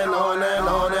on and on and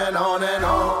on and on and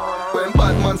on. When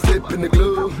bad man slip in the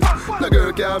glue, the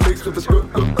girl can't mix with a screw.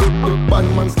 Bad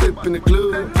man slip in the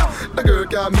glue, the girl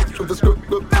can't mix with a screw.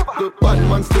 Bad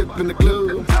man slip in the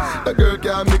glue, the girl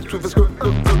can't mix with a screw.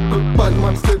 Bad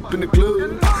man slip in the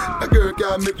glue, the girl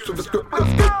can't mix with a screw.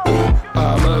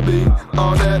 I'ma be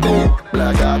on that beat,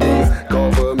 black eyed peas.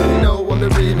 Cover me, know I'm the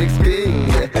remix king.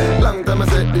 Yeah. Long time I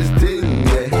said this thing.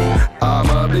 Yeah.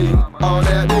 I'ma be on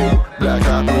that beat, black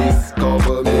eyed peas.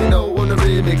 Cover me, know I'm the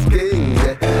remix king.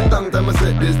 Yeah. Long time I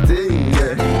said this thing.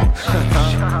 Yeah.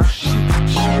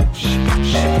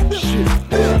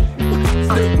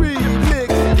 The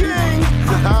remix king.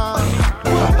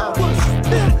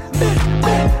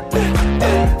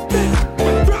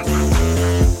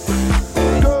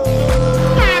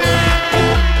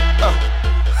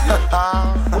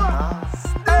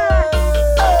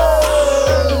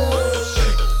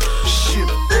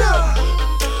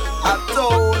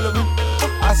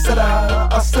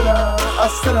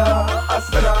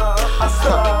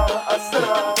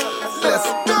 Let's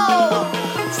go.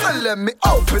 So let me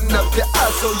open up your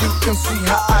eyes so you can see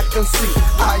how I can see.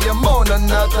 I am on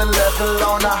another level,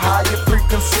 on a higher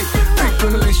frequency.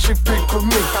 Frequently she freak with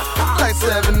me, like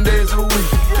 7 days a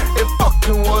week. If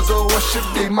fucking was or what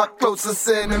should be my closest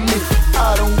enemy.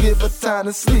 I don't give a time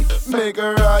to sleep, make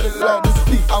her ride it like the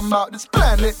sleep. I'm out this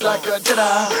planet like a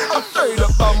Jedi. I'm straight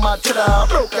up on my Jedi.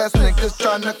 Broke ass niggas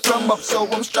tryna come up, so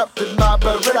I'm strapped in my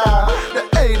Beretta.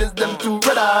 The haters, them too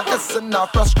red eye. That's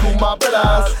enough, I screw my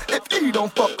brothers. If he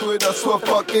don't fuck with us, well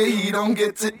fuck it, he don't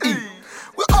get to eat.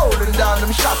 We're holding down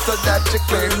them shots so that you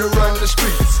claim to run the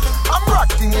streets. I'm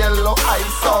rocking yellow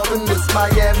ice, all in this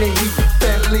Miami heat.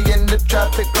 Bentley in the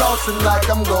traffic, crossing like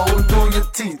I'm going through your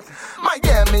teeth.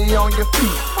 Miami on your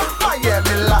feet,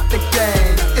 Miami lock the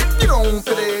game. If you don't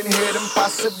fit in here, then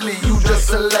possibly you just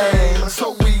a lame.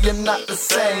 So we are not the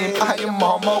same, I am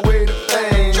on my way to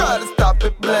fame. Try to stop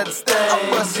it, blood stain. I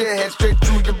bust your head straight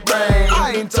through your brain.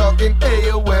 I ain't talking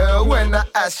AOL when I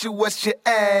ask you what's your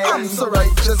aim. I'm so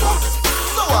righteous,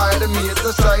 so why the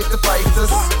haters try to fight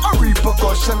us? A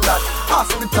repercussion that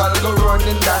hospital go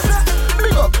running that.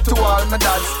 Big up to all my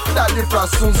dads, daddy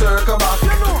frost soon circle back.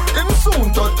 Him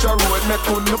soon touch a road, make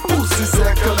on the pussy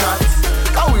circle that.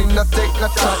 Can we not take no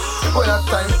chat, we have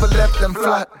time for left them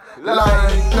flat.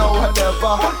 Line, no I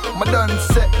never, my done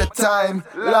set the time.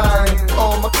 Line,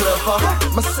 oh my clever,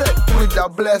 my set with a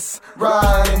bless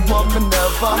rhyme. But me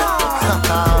never,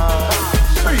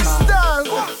 freestyle,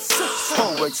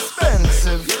 so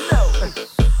expensive,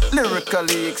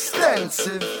 lyrically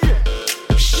extensive.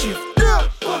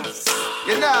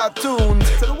 now tuned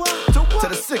to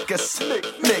the sickest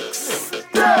mix. Soon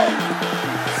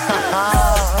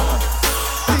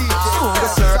the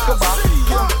circle back.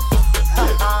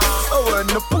 Oh, when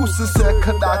the pussy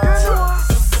circle that.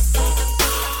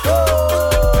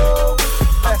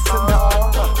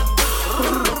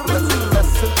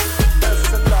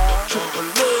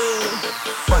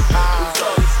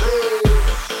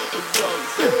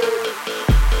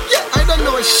 Yeah, I don't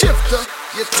know a Shifta.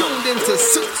 You're tuned into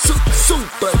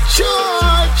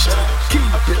Supercharged.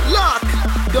 Keep it locked,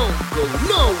 don't go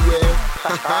nowhere.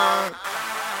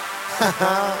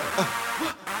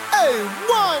 Hey,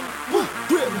 one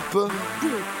ripper.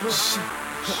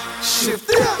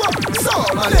 Shifta. So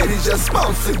my ladies just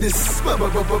bouncing this,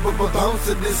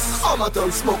 bouncing this. All my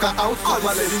tongue smoke a ounce. All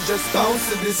my ladies just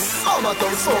bouncing this. All my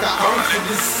tongue smoke a ounce of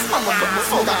this. All my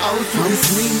smoke a ounce of this.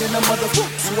 I'm clean in a motherfucker,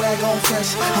 swag on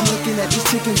fresh. I'm looking at these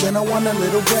chickens and I want a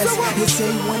little rest. It's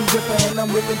A1 ripper and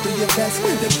I'm ripping through your vest.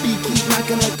 The beat keep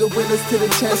knocking like gorillas to the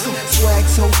chest. Swag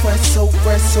so fresh, so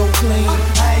clean.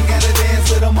 I ain't gotta dance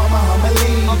with a mama, I'm a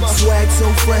lean. Swag so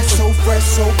fresh,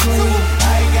 so clean.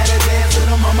 I ain't gotta dance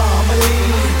with a mama, I'm a lean.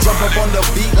 Jump up on the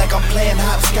beat like I'm playing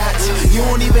hopscotch. You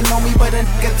don't even know me, but a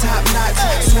nigga top notch.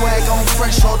 Swag on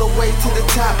fresh all the way to the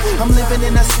top. I'm living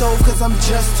in a stove cause I'm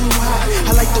just too hot.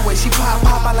 I like the way she pop,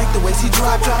 I like the way she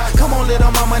drop. Come on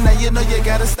little mama, now you know you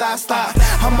gotta stop.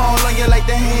 I'm all on you like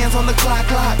the hands on the clock.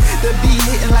 The beat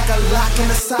hitting like a lock in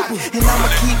a sock. And I'ma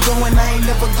keep going, I ain't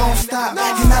never gon' stop.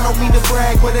 And I don't mean to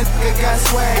brag, but a nigga got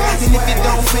swag. And if you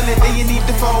don't feel it, then you need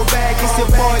to fall back. It's your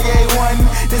boy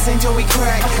A1, this ain't Joey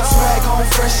Crack. Swag on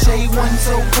fresh, A1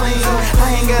 so clean.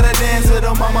 I ain't gotta dance with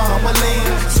a mama, I'm a lean.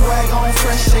 Swag on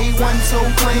fresh, A1 so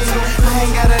clean. I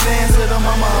ain't gotta dance with a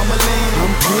mama, I'm a lean.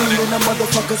 I'm clean in a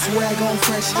motherfucker, swag on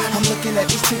fresh. I'm looking at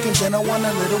these chickens and I want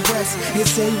a little rest.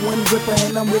 It's A1 ripper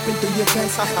and I'm ripping through your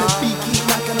vest. The beat keep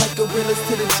knocking like gorillas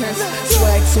to the chest.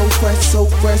 Swag so fresh, so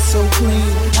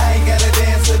clean. I ain't gotta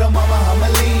dance with a mama, I'm a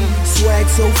lean. Swag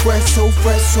so fresh, so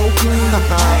clean. I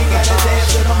ain't gotta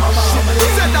dance with a mama, I'm a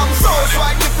lean. Said I'm so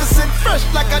magnificent, fresh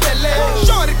like a deli.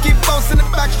 Sure to keep bouncing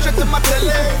it back straight to my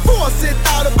telly. Force it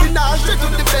out of me now, straight to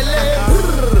the belly.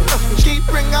 Keep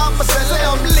bring out my celly.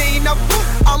 I'm lean up,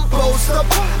 I'm post up.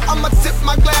 I'ma tip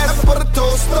my glass and put a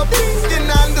toast up. You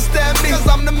understand me, cause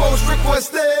I'm the most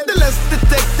requested, the less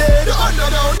detected. Oh no,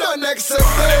 don't accept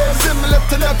it. Similar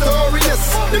to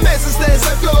Notorious, the message stays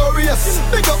so glorious.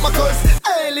 Pick up my cause,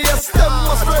 alias, them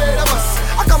was afraid of us.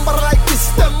 I come by like this,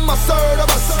 them must heard of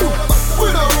us.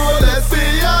 We don't roll as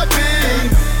VIP.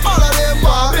 All of them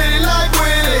want me like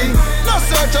Willie. No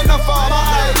searching no for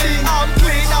my ID. I'm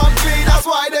clean, that's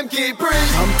why them keep breathing.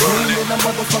 I'm clean in a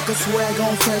motherfucker, swag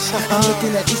on fresh. I'm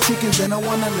looking at these chickens and I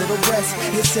want a little rest.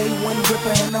 It's A1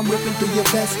 ripper and I'm ripping through your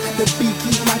vest. The beat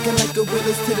keep knocking like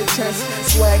gorillas to the chest.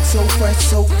 Swag so fresh,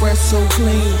 so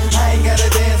clean. I ain't gotta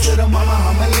dance with a mama,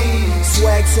 I'm a lean.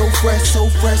 Swag so fresh, so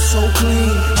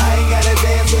clean. I ain't gotta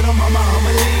dance with a mama, I'm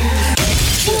a lean.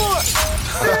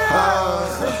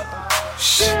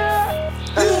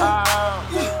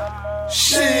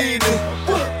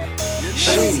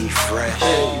 Shady fresh,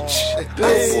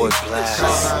 bad boy blast.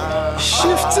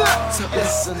 Shifta.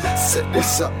 Set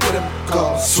this up with him.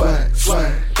 Go swag.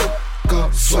 Go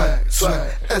swag.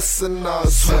 SNR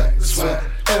swag.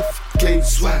 FK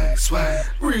swag.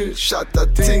 Real shot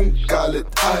that thing, call it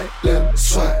Island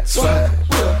swag.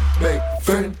 We'll make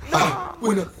friend,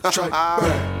 we not try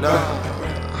burn.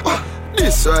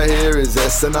 This right here is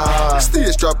SNR.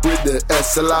 Stage drop with the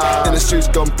SLR. In the streets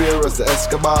compare us to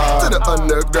Escobar. To the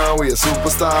underground we are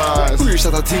superstars. Real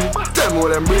shot a thing, tell me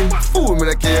what them bring. Fool me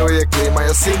the care where you claim I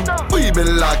sing. We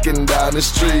been locking down the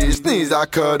streets. Knees are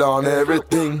cut on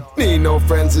everything. Need no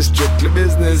friends, it's strictly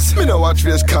business. Me no watch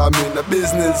face, call me in the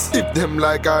business. If them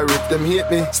like I rip them,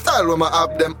 hate me. Style when I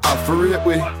up them, operate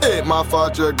with. Ain't my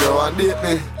fault your girl and date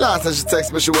me. Last time she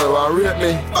text me, she will want rape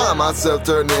me. By myself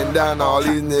turning down all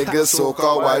these niggas,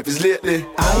 so-called wife's lately.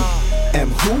 I am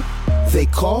who they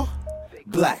call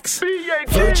blacks.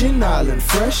 Virgin Island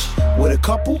fresh with a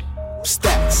couple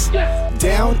stacks.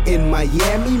 Down in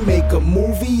Miami, make a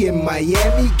movie in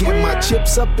Miami. Get my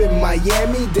chips up in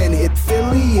Miami, then hit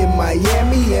Philly in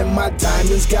Miami. And my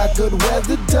diamonds got good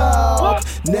weather, dog.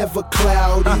 Never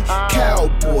cloudy,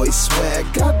 cowboy swag.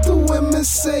 Got the women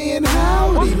saying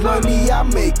howdy. Money, I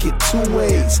make it 2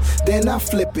 ways, then I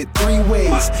flip it 3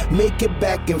 ways. Make it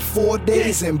back in 4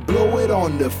 days and blow it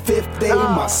on the 5th day.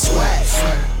 My swag.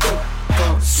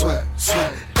 Swag.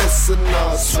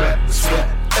 SNR swag.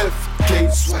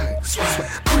 FK swag.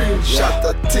 Green shot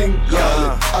that thing, call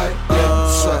it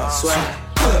Island swag.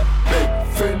 Make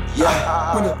friend, we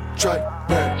not try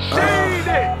burn.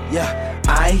 Yeah, I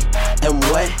I am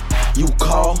what you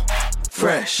call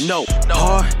fresh. No,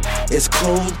 heart is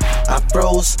cold, I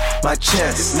froze my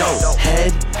chest. No,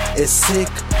 head is sick,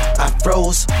 I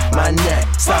froze my neck.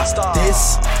 Stop,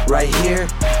 this right here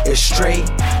is straight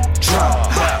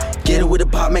drop. Get it with a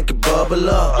pop, make it bubble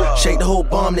up. Shake the whole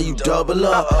bomb, then you double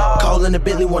up. Callin' a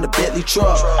Bentley, want a Bentley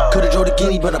truck. Coulda drove the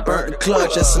Guinea, but I burnt the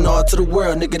clutch. SNR to the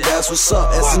world, nigga, that's what's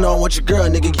up. SNR want your girl,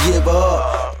 nigga, give her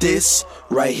up. This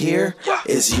right here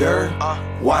is your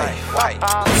wife.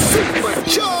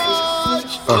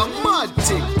 Supercharged,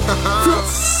 automatic.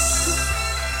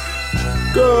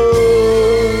 Go.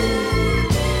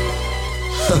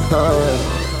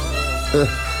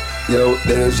 Yo,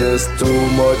 there's just too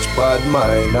much bad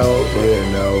mind out there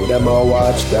now. Them I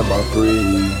watch, them I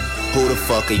breathe. Who the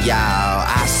fuck are y'all?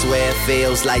 I swear it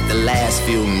feels like the last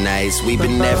few nights. We've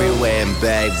been everywhere and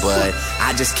back, but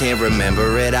I just can't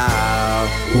remember it all.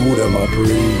 Who them I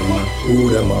breathe? Who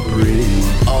them I breathe?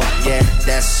 Oh yeah,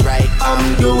 that's right.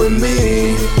 I'm doing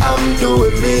me. I'm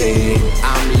doing me.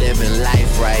 I'm living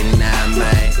life right now,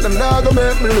 man. Them not gonna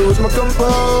make me lose my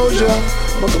composure.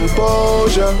 My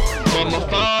composure. From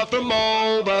afar, from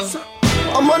over.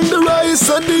 I'm on the rise,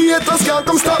 so the haters can't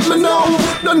come stop me now.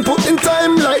 Done put in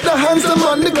time like the hands, them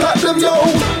on the clock, them yo.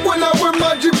 When I wear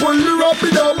magic, pull the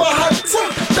rapid out my hat.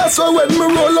 That's why when me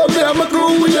roll up, me and my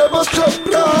crew, we never stop.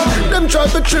 Them try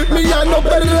to trick me, I know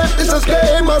better than this is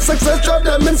game. My success drive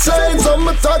them insane, so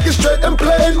me talking straight and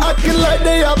plain. Acting like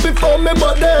they are before me,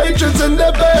 but their hatreds in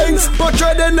their veins. But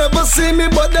try they never see me,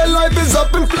 but their life is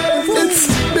up in flames. It's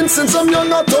been since I'm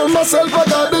young, I told myself I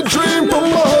got a dream. Put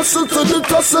my hustle to the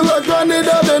tussle, I grind it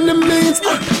out any means.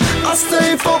 I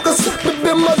stay focused,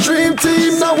 within my dream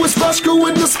team. Now it's Splash Crew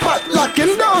in the spot,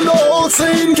 locking down the whole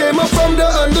scene. Came up from the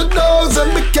underdogs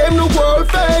and became the world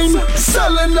fame.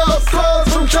 Selling out clothes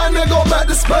from China, go back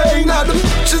to Spain. Now them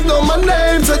bitches know my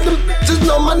name, said them bitches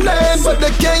know my name, but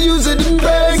they can't use it in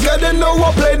vain, cause they know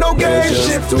I play no game.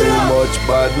 Shifta. Too much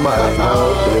bad mind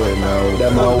out there now.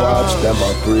 Them I watch, them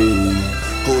I breathe.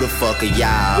 Who the fuck are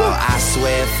y'all? I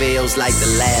swear it feels like the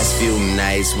last few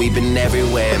nights. We've been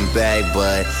everywhere and back,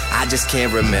 but I just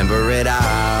can't remember it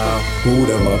all. Who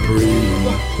them I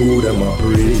breathe? Who them I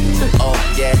breathe? Oh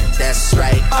yeah, that's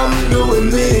right. I'm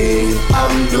doing me.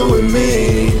 I'm doing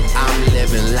me. I'm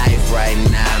living life right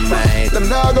now, man. Them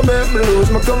not gonna make me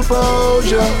lose my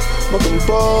composure. My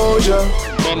composure.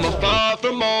 From afar,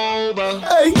 from over.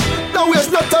 Hey, now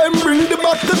waste no time, bring the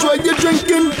bottles while you're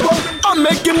drinking. I'm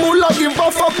making moolah, give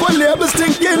a fuck what labels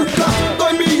thinking.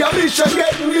 Don't be a bitch and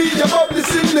get me about this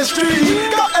industry.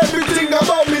 Got everything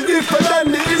about me different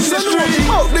than the industry.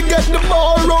 Out to get the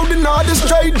ball rolling, all the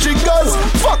straight jiggers.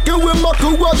 Fucking with my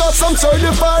crew, I got some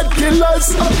certified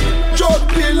killers. Drug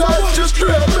dealers, just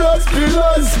straight blood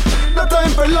spillers. No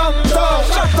time for long talk,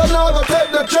 shut up now, go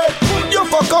take the check. You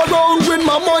fuck around with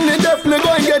my money, definitely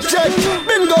go and get checked.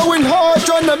 Been going hard,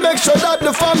 trying to make sure that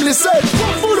the family safe.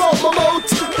 Food off my mouth,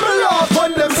 me laugh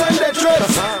when them send their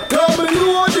threats. Come and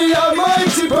know the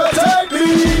Almighty protect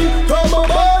me. From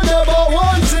above, never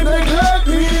once to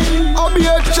neglect me. I'll be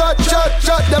a chat,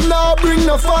 them now bring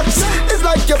the facts. It's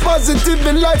like you're positive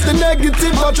in life, the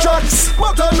negative attracts.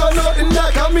 But I know nothing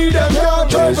that can me, them can't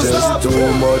try to stop. There's just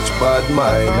too much bad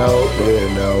mind out there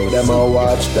now. Them I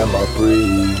watch, them I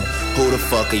breathe. Who the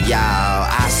fuck are y'all?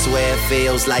 I swear it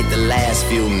feels like the last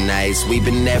few nights. We've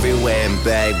been everywhere and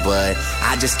back, but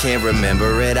I just can't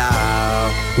remember it all.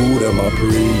 Who them I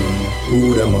breathe?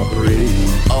 Who them I breathe?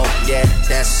 Oh yeah,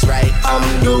 that's right.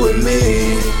 I'm doing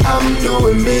me. I'm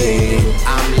doing me.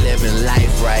 I'm living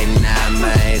life right now,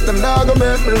 man. Them not gonna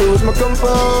make me lose my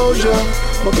composure.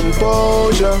 My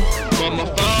composure. From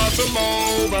afar, from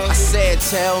over. I said,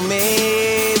 tell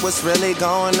me what's really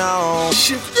going on.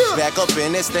 Back up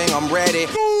in this thing, I'm ready.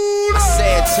 I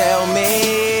said, tell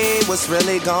me what's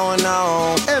really going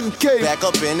on. MK. Back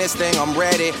up in this thing, I'm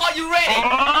ready. Are you ready?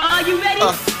 Are you ready?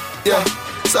 Yeah,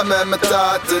 so man, me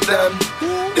talk to them.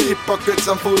 The hypocrites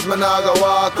and fools, man, I go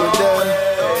walk with them.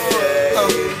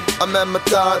 I man, me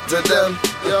talk to them.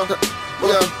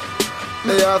 Yeah.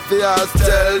 Me have to ask,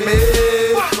 tell me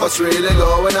what's really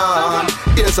going on.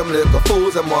 Here's some little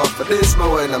fools and want for this, but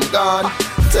when I'm gone,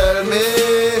 tell me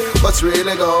what's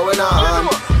really going on.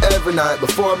 Every night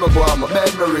before me go on my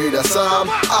bed, me read a psalm.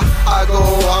 I go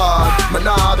hard, me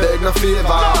nah beg no favor.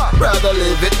 Rather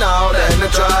live it now than to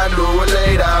try and do it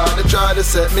later. They try to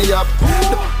set me up,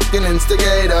 the f***ing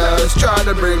instigators try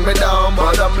to bring me down,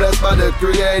 but I'm blessed by the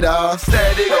creator.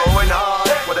 Steady going hard,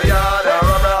 with a yard or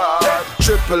a broad.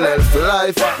 Triple L for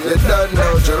life. You don't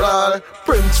know Gerard.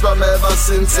 Prince from ever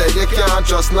since say you can't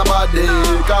trust nobody.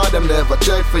 Cause them never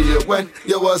check for you when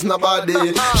you was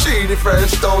nobody. She the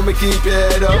first told me keep your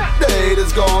head up. The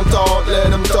haters gon' talk, let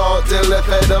them talk till they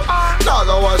fed up. Now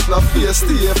go watch no face,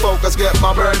 stay focused, get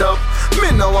my bread up.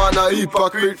 Me no want a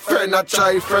hypocrite friend, I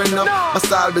try friend up. My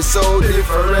style be so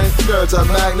different, girls are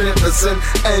magnificent.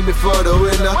 Aim me for the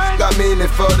winner, got me in it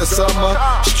for the summer.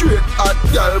 Straight hot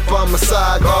girl on my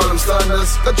side, all them stunners.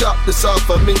 Go drop this off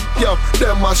for me, yo,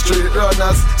 them my street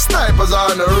runners. Snipers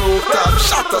on the rooftop,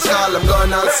 shotters call them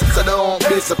gunners. So don't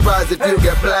be surprised if you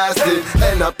get blasted,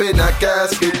 end up in a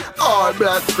casket. All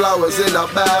black flowers in a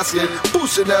basket.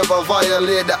 Pussy never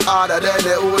violate the order, then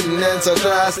it wouldn't end so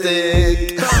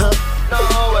drastic.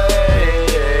 No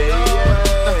way,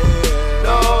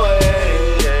 no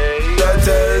way. Don't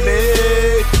tell me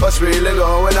what's really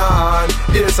going on.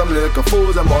 Here's some little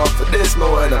fools, I'm off for this,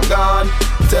 but when I'm gone,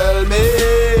 tell me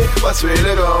what's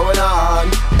really going on.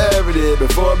 Every day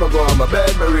before I go on my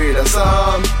bed, I read a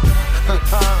song.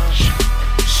 Shit.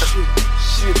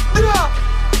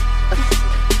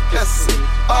 Yes.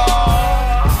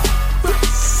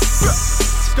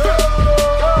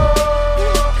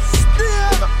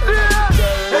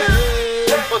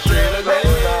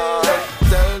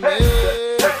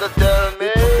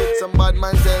 Some bad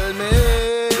man tell me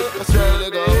what's really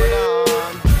going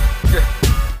on.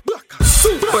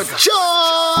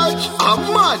 Supercharged, I'm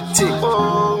mad thing.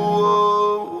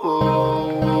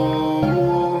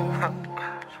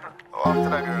 After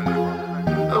that girl.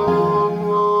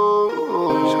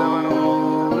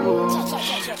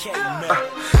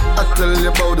 I tell you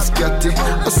about this catty,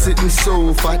 I sitting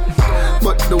so fat,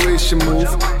 but the way she move,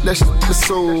 that shit be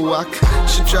so whack.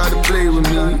 She try to play with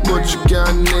me, but she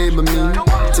can't enable me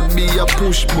to be a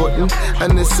push button,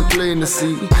 and it's a plain to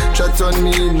see. Try turn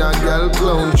me in a gal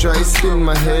clown, try spin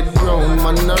my head round.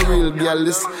 Man, a real gal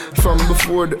is from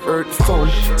before the earth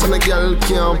found. So my gal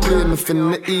can't play me for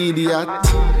the idiot.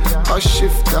 A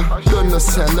shifter, don't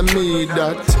send me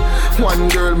that. One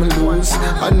girl me lose,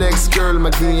 a next girl me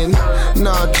gain.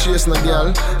 Not chase no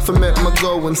gal, for make me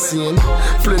go insane.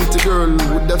 Plenty girl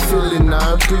with a feel in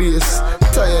her place.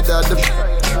 Tired of the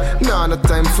nah, no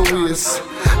time for waste.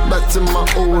 Back to my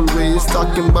old ways,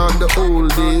 talking about the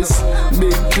old days.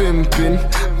 Big pimpin',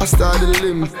 I started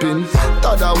limping.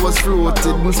 Thought I was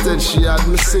floated, instead she had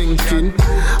me sinking.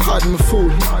 Had me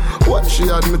fool, what she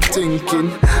had me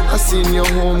thinking. I seen your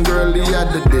home girl the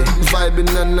other day, vibing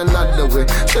in another way.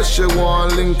 Said she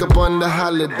want link up on the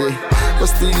holiday.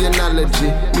 What's the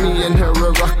analogy? Me and her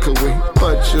a rock away.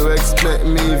 What you expect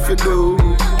me if you do?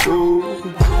 Ooh.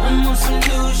 I'm on some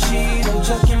new shit, I'm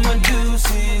chucking my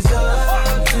deuces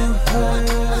up to her.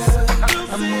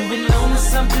 I'm moving on to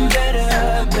something better.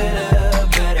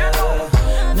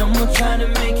 No more trying to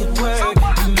make it work.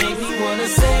 You make me wanna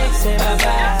say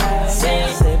bye-bye. Say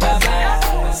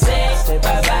bye-bye. Say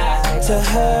bye-bye to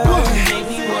her. You make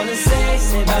me wanna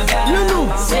say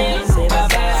bye-bye. Say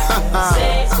bye-bye.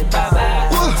 Say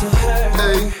bye-bye to her.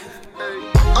 Hey.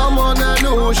 I'm on a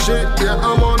new shit, yeah,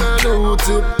 I'm on a new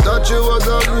tip. Thought you was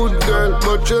a good girl,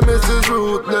 but your missus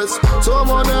ruthless. So I'm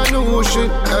on a new shit,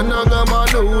 and I got my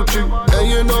new chick. And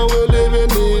you know we're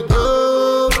living it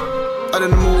up. I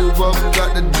done move up,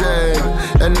 got the Jag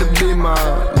and the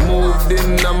Beamer. Moved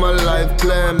in on my life,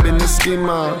 climbing the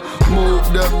schema.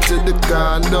 Moved up to the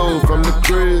condo from the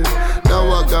crib. Now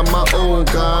I got my own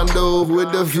condo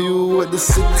with a view of the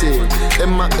city.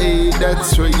 MIA,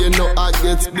 that's where you know I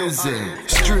get busy.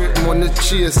 Street money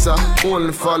chaser,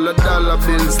 only follow dollar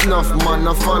bills. Enough man,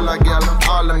 I follow gal.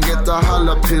 All them get a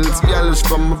holler pills. Gals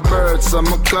from a bird, so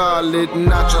I'ma call it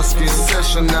natural skin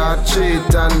session. I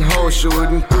cheat and how she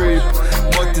wouldn't creep.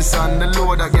 But it's on the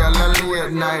load, a gal a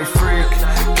late night freak.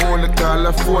 Only call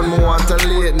her phone, me want a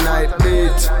late night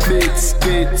date. Gate.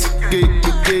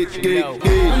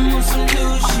 I'm on some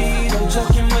new shit, I'm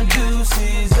chucking my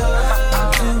deuces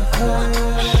up to her.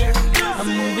 I'm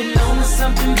moving on to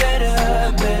something better.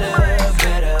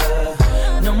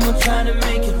 No more trying to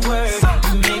make it work.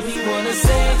 You make me wanna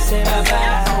say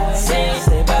bye-bye. Say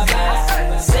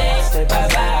bye-bye. Say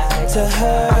bye-bye to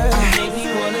her. You make me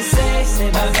wanna say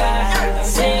bye-bye.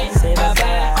 Say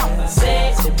bye-bye.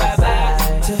 Say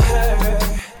bye-bye to her.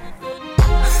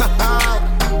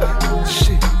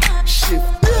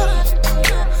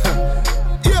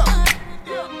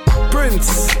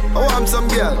 Prince, oh I'm some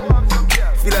girl.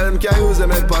 Feel like them can't use them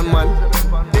head pan man.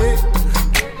 Eh?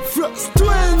 Frost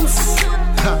twins.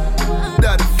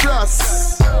 Daddy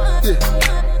Frost. Yeah.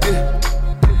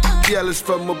 Girl is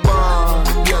from a bar.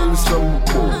 Girl is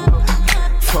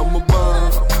from a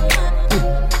bar.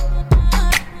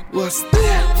 What's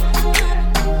that?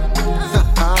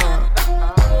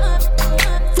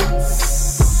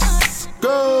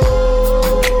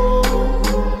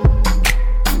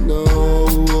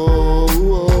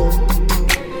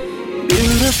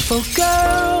 Beautiful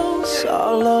girls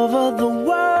all over the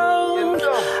world.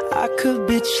 I could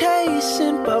be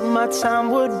chasing, but my time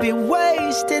would be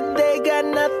wasted. They got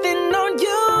nothing on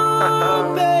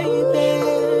you, baby.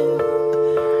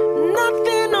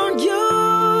 Nothing on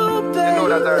you, baby. You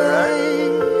know that,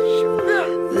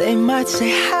 right? They might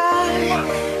say hi,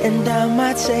 and I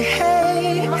might say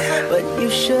hey, but you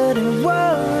shouldn't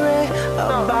worry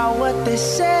about what they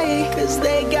say, 'cause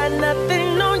they got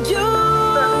nothing on you,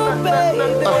 baby.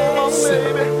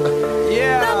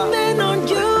 Yeah. Nothing on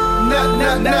you.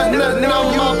 Nothing on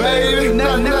you, baby.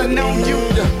 Nothing on you.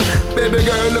 Baby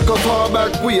girl, look how far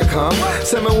back we come.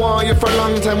 Say me want you for a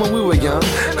long time when we were young.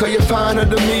 'Cause you finer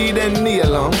than me, than me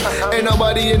alone. Ain't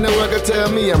nobody in the world can tell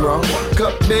me I'm wrong.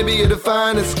 'Cause baby, you're the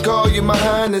finest, call you my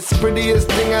highness. Prettiest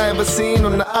thing I ever seen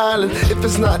on the island. If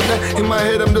it's not that, in my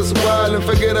head I'm just wild and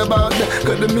forget about that.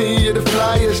 'Cause to me, you're the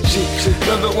flyest chick.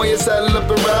 Love it when you saddle up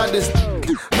and ride this.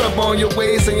 Rub on your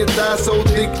waist and your thighs so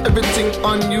thick. Everything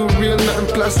on you real, nothing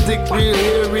plastic. Real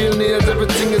hair, real nails,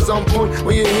 everything is on point.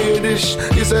 When you hear this,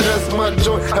 you say that's my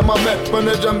joint. And my back from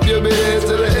the jump, you'll be there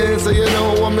to the end. So you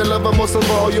know I'm in love, I'm most of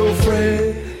all your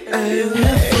friend.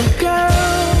 Beautiful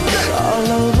girls all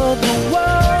over the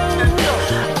world.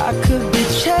 I could be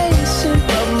chasing,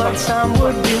 but my time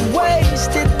would be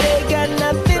wasted. They got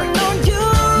nothing on you.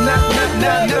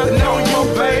 Nothing on you,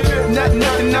 baby.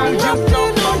 Nothing on you.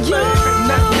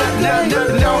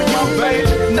 Nothing on you,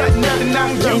 baby. Nothing on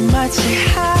you. They might say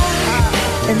hi,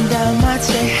 and I might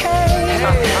say hey,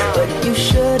 but you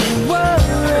shouldn't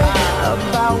worry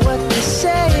about what they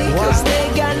say, 'cause they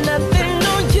got nothing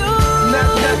on you.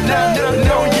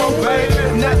 Nothing on you, baby.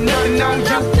 Nothing on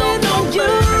you.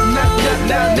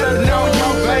 Nothing on you,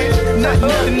 baby.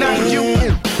 Nothing on you.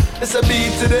 It's a B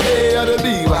to the A or the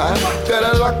B-Y. Got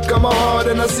a lock on my heart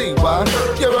and I see why.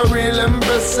 You're a real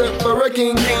impressive for a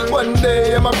king. One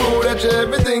day I'ma prove that you're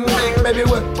everything. Baby,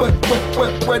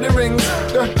 where the rings?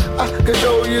 Girl, I can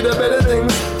show you the better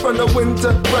things. From the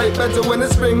winter, right back to when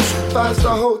it springs.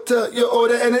 5-star hotel, you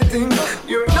order anything.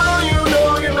 You know, you know,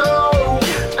 you know.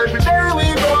 Every day we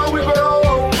grow, we grow.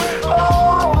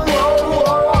 Oh.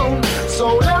 So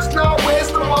let's not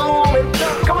waste a moment.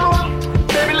 Come on,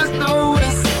 baby, let's do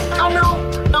this. I know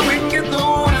that we can get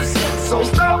through this. So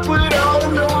stop with all the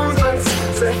nuisance.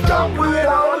 Say stop with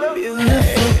all the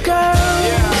beautiful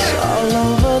girls all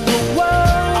over the world.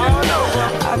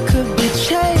 I could be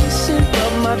chasing,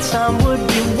 but my time would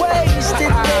be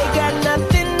wasted. They got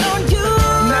nothing on you.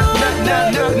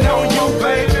 Nothing on you,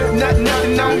 baby.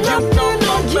 Nothing on you.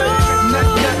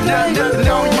 Nothing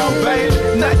on you, baby.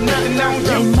 Nothing on you.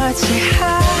 They might say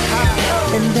hi,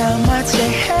 and I might say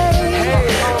hey,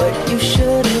 but you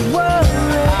shouldn't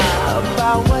worry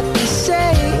about what they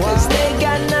say, 'cause they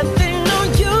got nothing on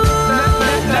you.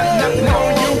 Nothing on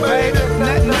you, baby.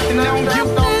 Nothing on you.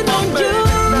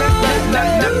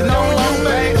 Nothing on you,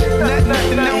 baby.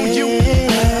 Nothing on you.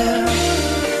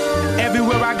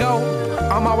 Everywhere I go,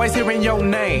 I'm always hearing your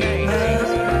name.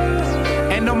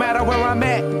 And no matter where I'm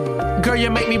at, girl, you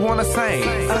make me wanna sing.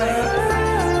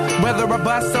 Whether a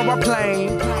bus or a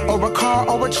plane, or a car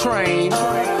or a train,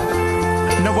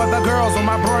 no other girls on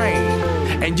my brain,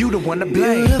 and you the one to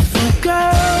blame. Beautiful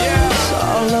girls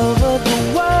all over the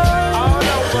world.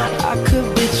 I could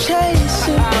be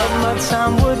chasing, but my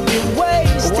time would be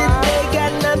wasted. They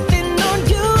got nothing on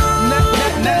you.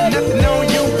 Nothing on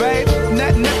you, babe.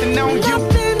 Nothing on you.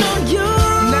 Nothing on you.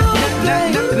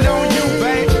 Nothing on you,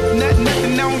 babe.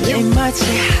 Nothing on you. They might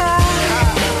say hi,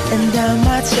 and I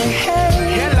might say hey,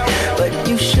 but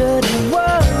you shouldn't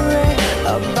worry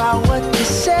about what they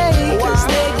say, 'cause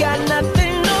they got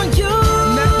nothing on you.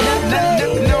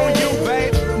 Nothing on you,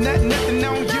 babe. Nothing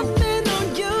on you.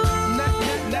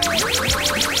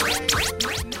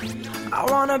 I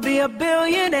wanna be a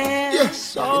billionaire. Yes,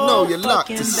 so you know you're locked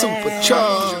to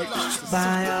Supercharged.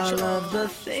 Buy all of the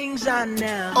things I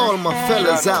now all my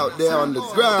fellas out there on the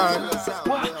grind.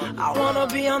 I wanna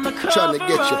be on the cover trying to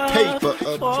get your paper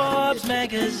up. Forbes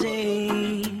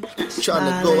magazine. Trying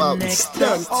to go out and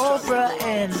stunt. Oprah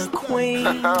and the Queen.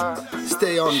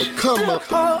 Stay on the come up.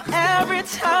 Oh, every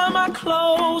time I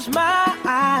close my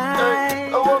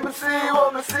eyes, I wanna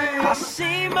see. I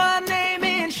see my name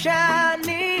in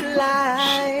shiny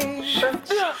lights.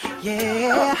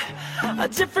 Yeah, a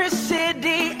different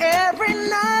city every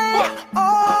night.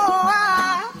 Oh,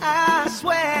 I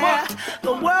swear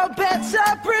the world better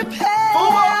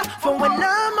prepare for when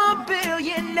I'm a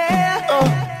billionaire.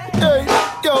 Hey,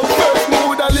 yo, first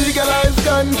move to legalize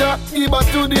ganja, give back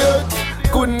to the earth.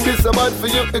 Couldn't be so bad for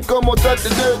you to come out of the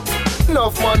dirt.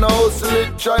 Enough man a hustle it,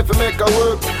 try to make a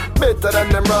work. Better than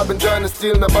them robbing, trying to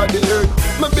steal nobody hurt.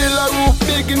 My bill a roof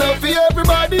big enough for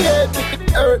everybody head.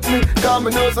 hurt me. Cause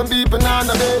me know some people on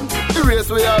the bed. The race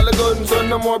we all the guns, so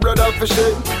no more brother for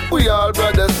shit. We all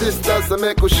brothers, sisters, so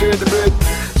make we share the bread.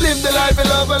 Live the life you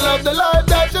love and love the life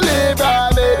that you live.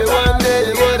 Right, baby, one day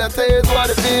you would have taste what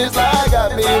it feels like.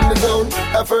 Got me in the zone.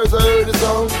 At first I heard the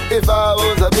song. If I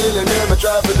was a billionaire, I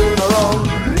try to do no wrong.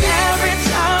 Every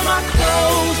time I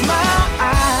close my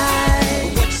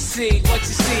eyes, What you see, what you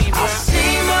see, I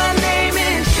see my name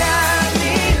in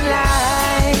shining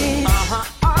lights.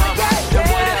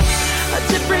 A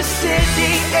different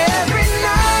city every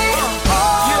night.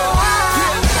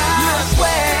 I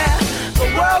swear the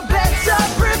world better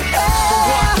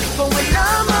prepare for when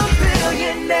I'm a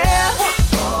billionaire.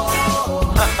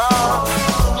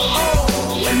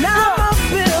 When I'm a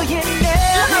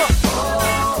billionaire.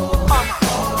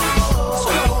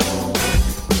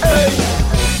 Hey,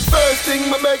 first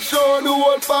thing me make sure the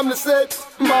whole family set.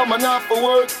 Mama not for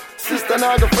work, sister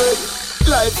not go fret.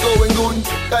 Life going good,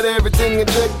 got everything in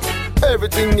check.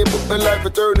 Everything you put in life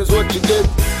return is what you get.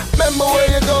 Remember where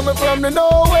you're coming from, to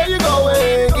know where you're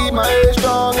going. Keep my head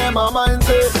strong and my mind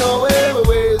safe. No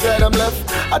ways that I'm left,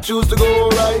 I choose to go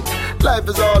right. Life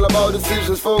is all about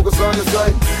decisions, focus on the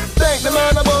sight. Thank the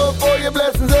man above for your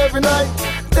blessings every night.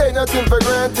 Take nothing for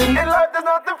granted, in life there's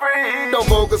nothing free. Don't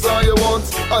focus on your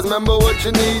wants, always remember what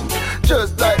you need.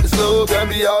 Just like the slogan,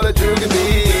 be all that you can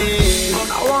be.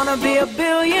 I wanna be a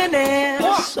billionaire,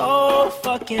 so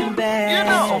fucking bad. You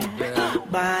know.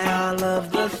 Buy all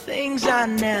of the things I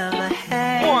never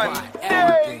had. One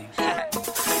day.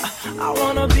 I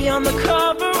wanna be on the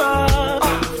cover of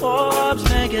Forbes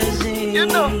magazine. You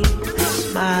know.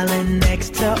 Smiling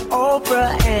next to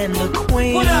Oprah and the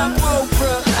Queen. What up,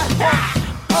 Oprah?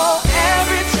 Oh,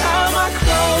 every time I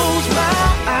close my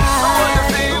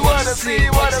eyes, Wanna see.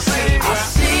 I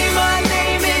see my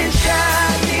name in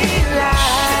shining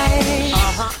lights.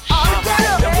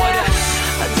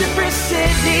 A different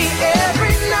city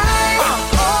every night.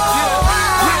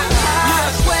 I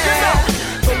swear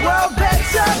the world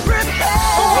better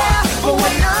prepare for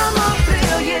when I'm a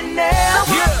billionaire.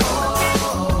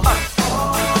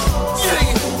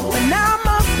 When I'm a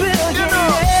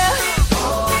billionaire.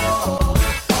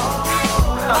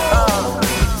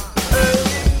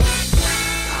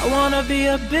 I wanna be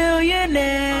a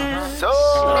billionaire, so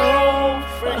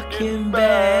fucking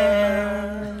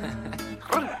bad.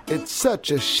 It's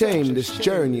such a shame this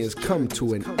journey has come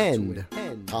to an end.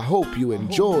 I hope you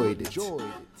enjoyed it.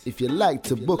 If you'd like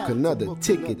to book another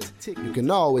ticket, you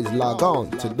can always log on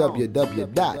to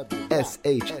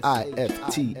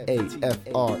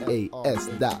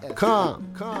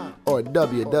www.shiftafras.com or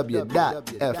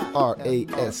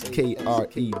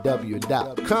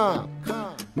www.fraskew.com.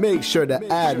 Make sure to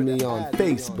add me on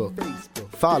Facebook,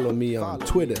 follow me on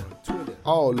Twitter,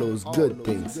 all those good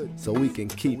things so we can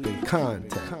keep in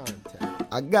contact.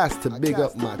 I got to big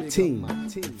up my team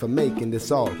for making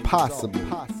this all possible,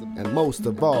 and most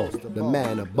of all, the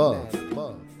man above.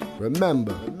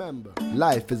 Remember,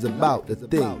 life is about the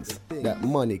things that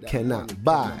money cannot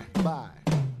buy.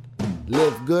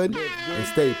 Live good and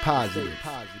stay positive.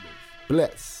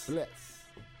 Bless.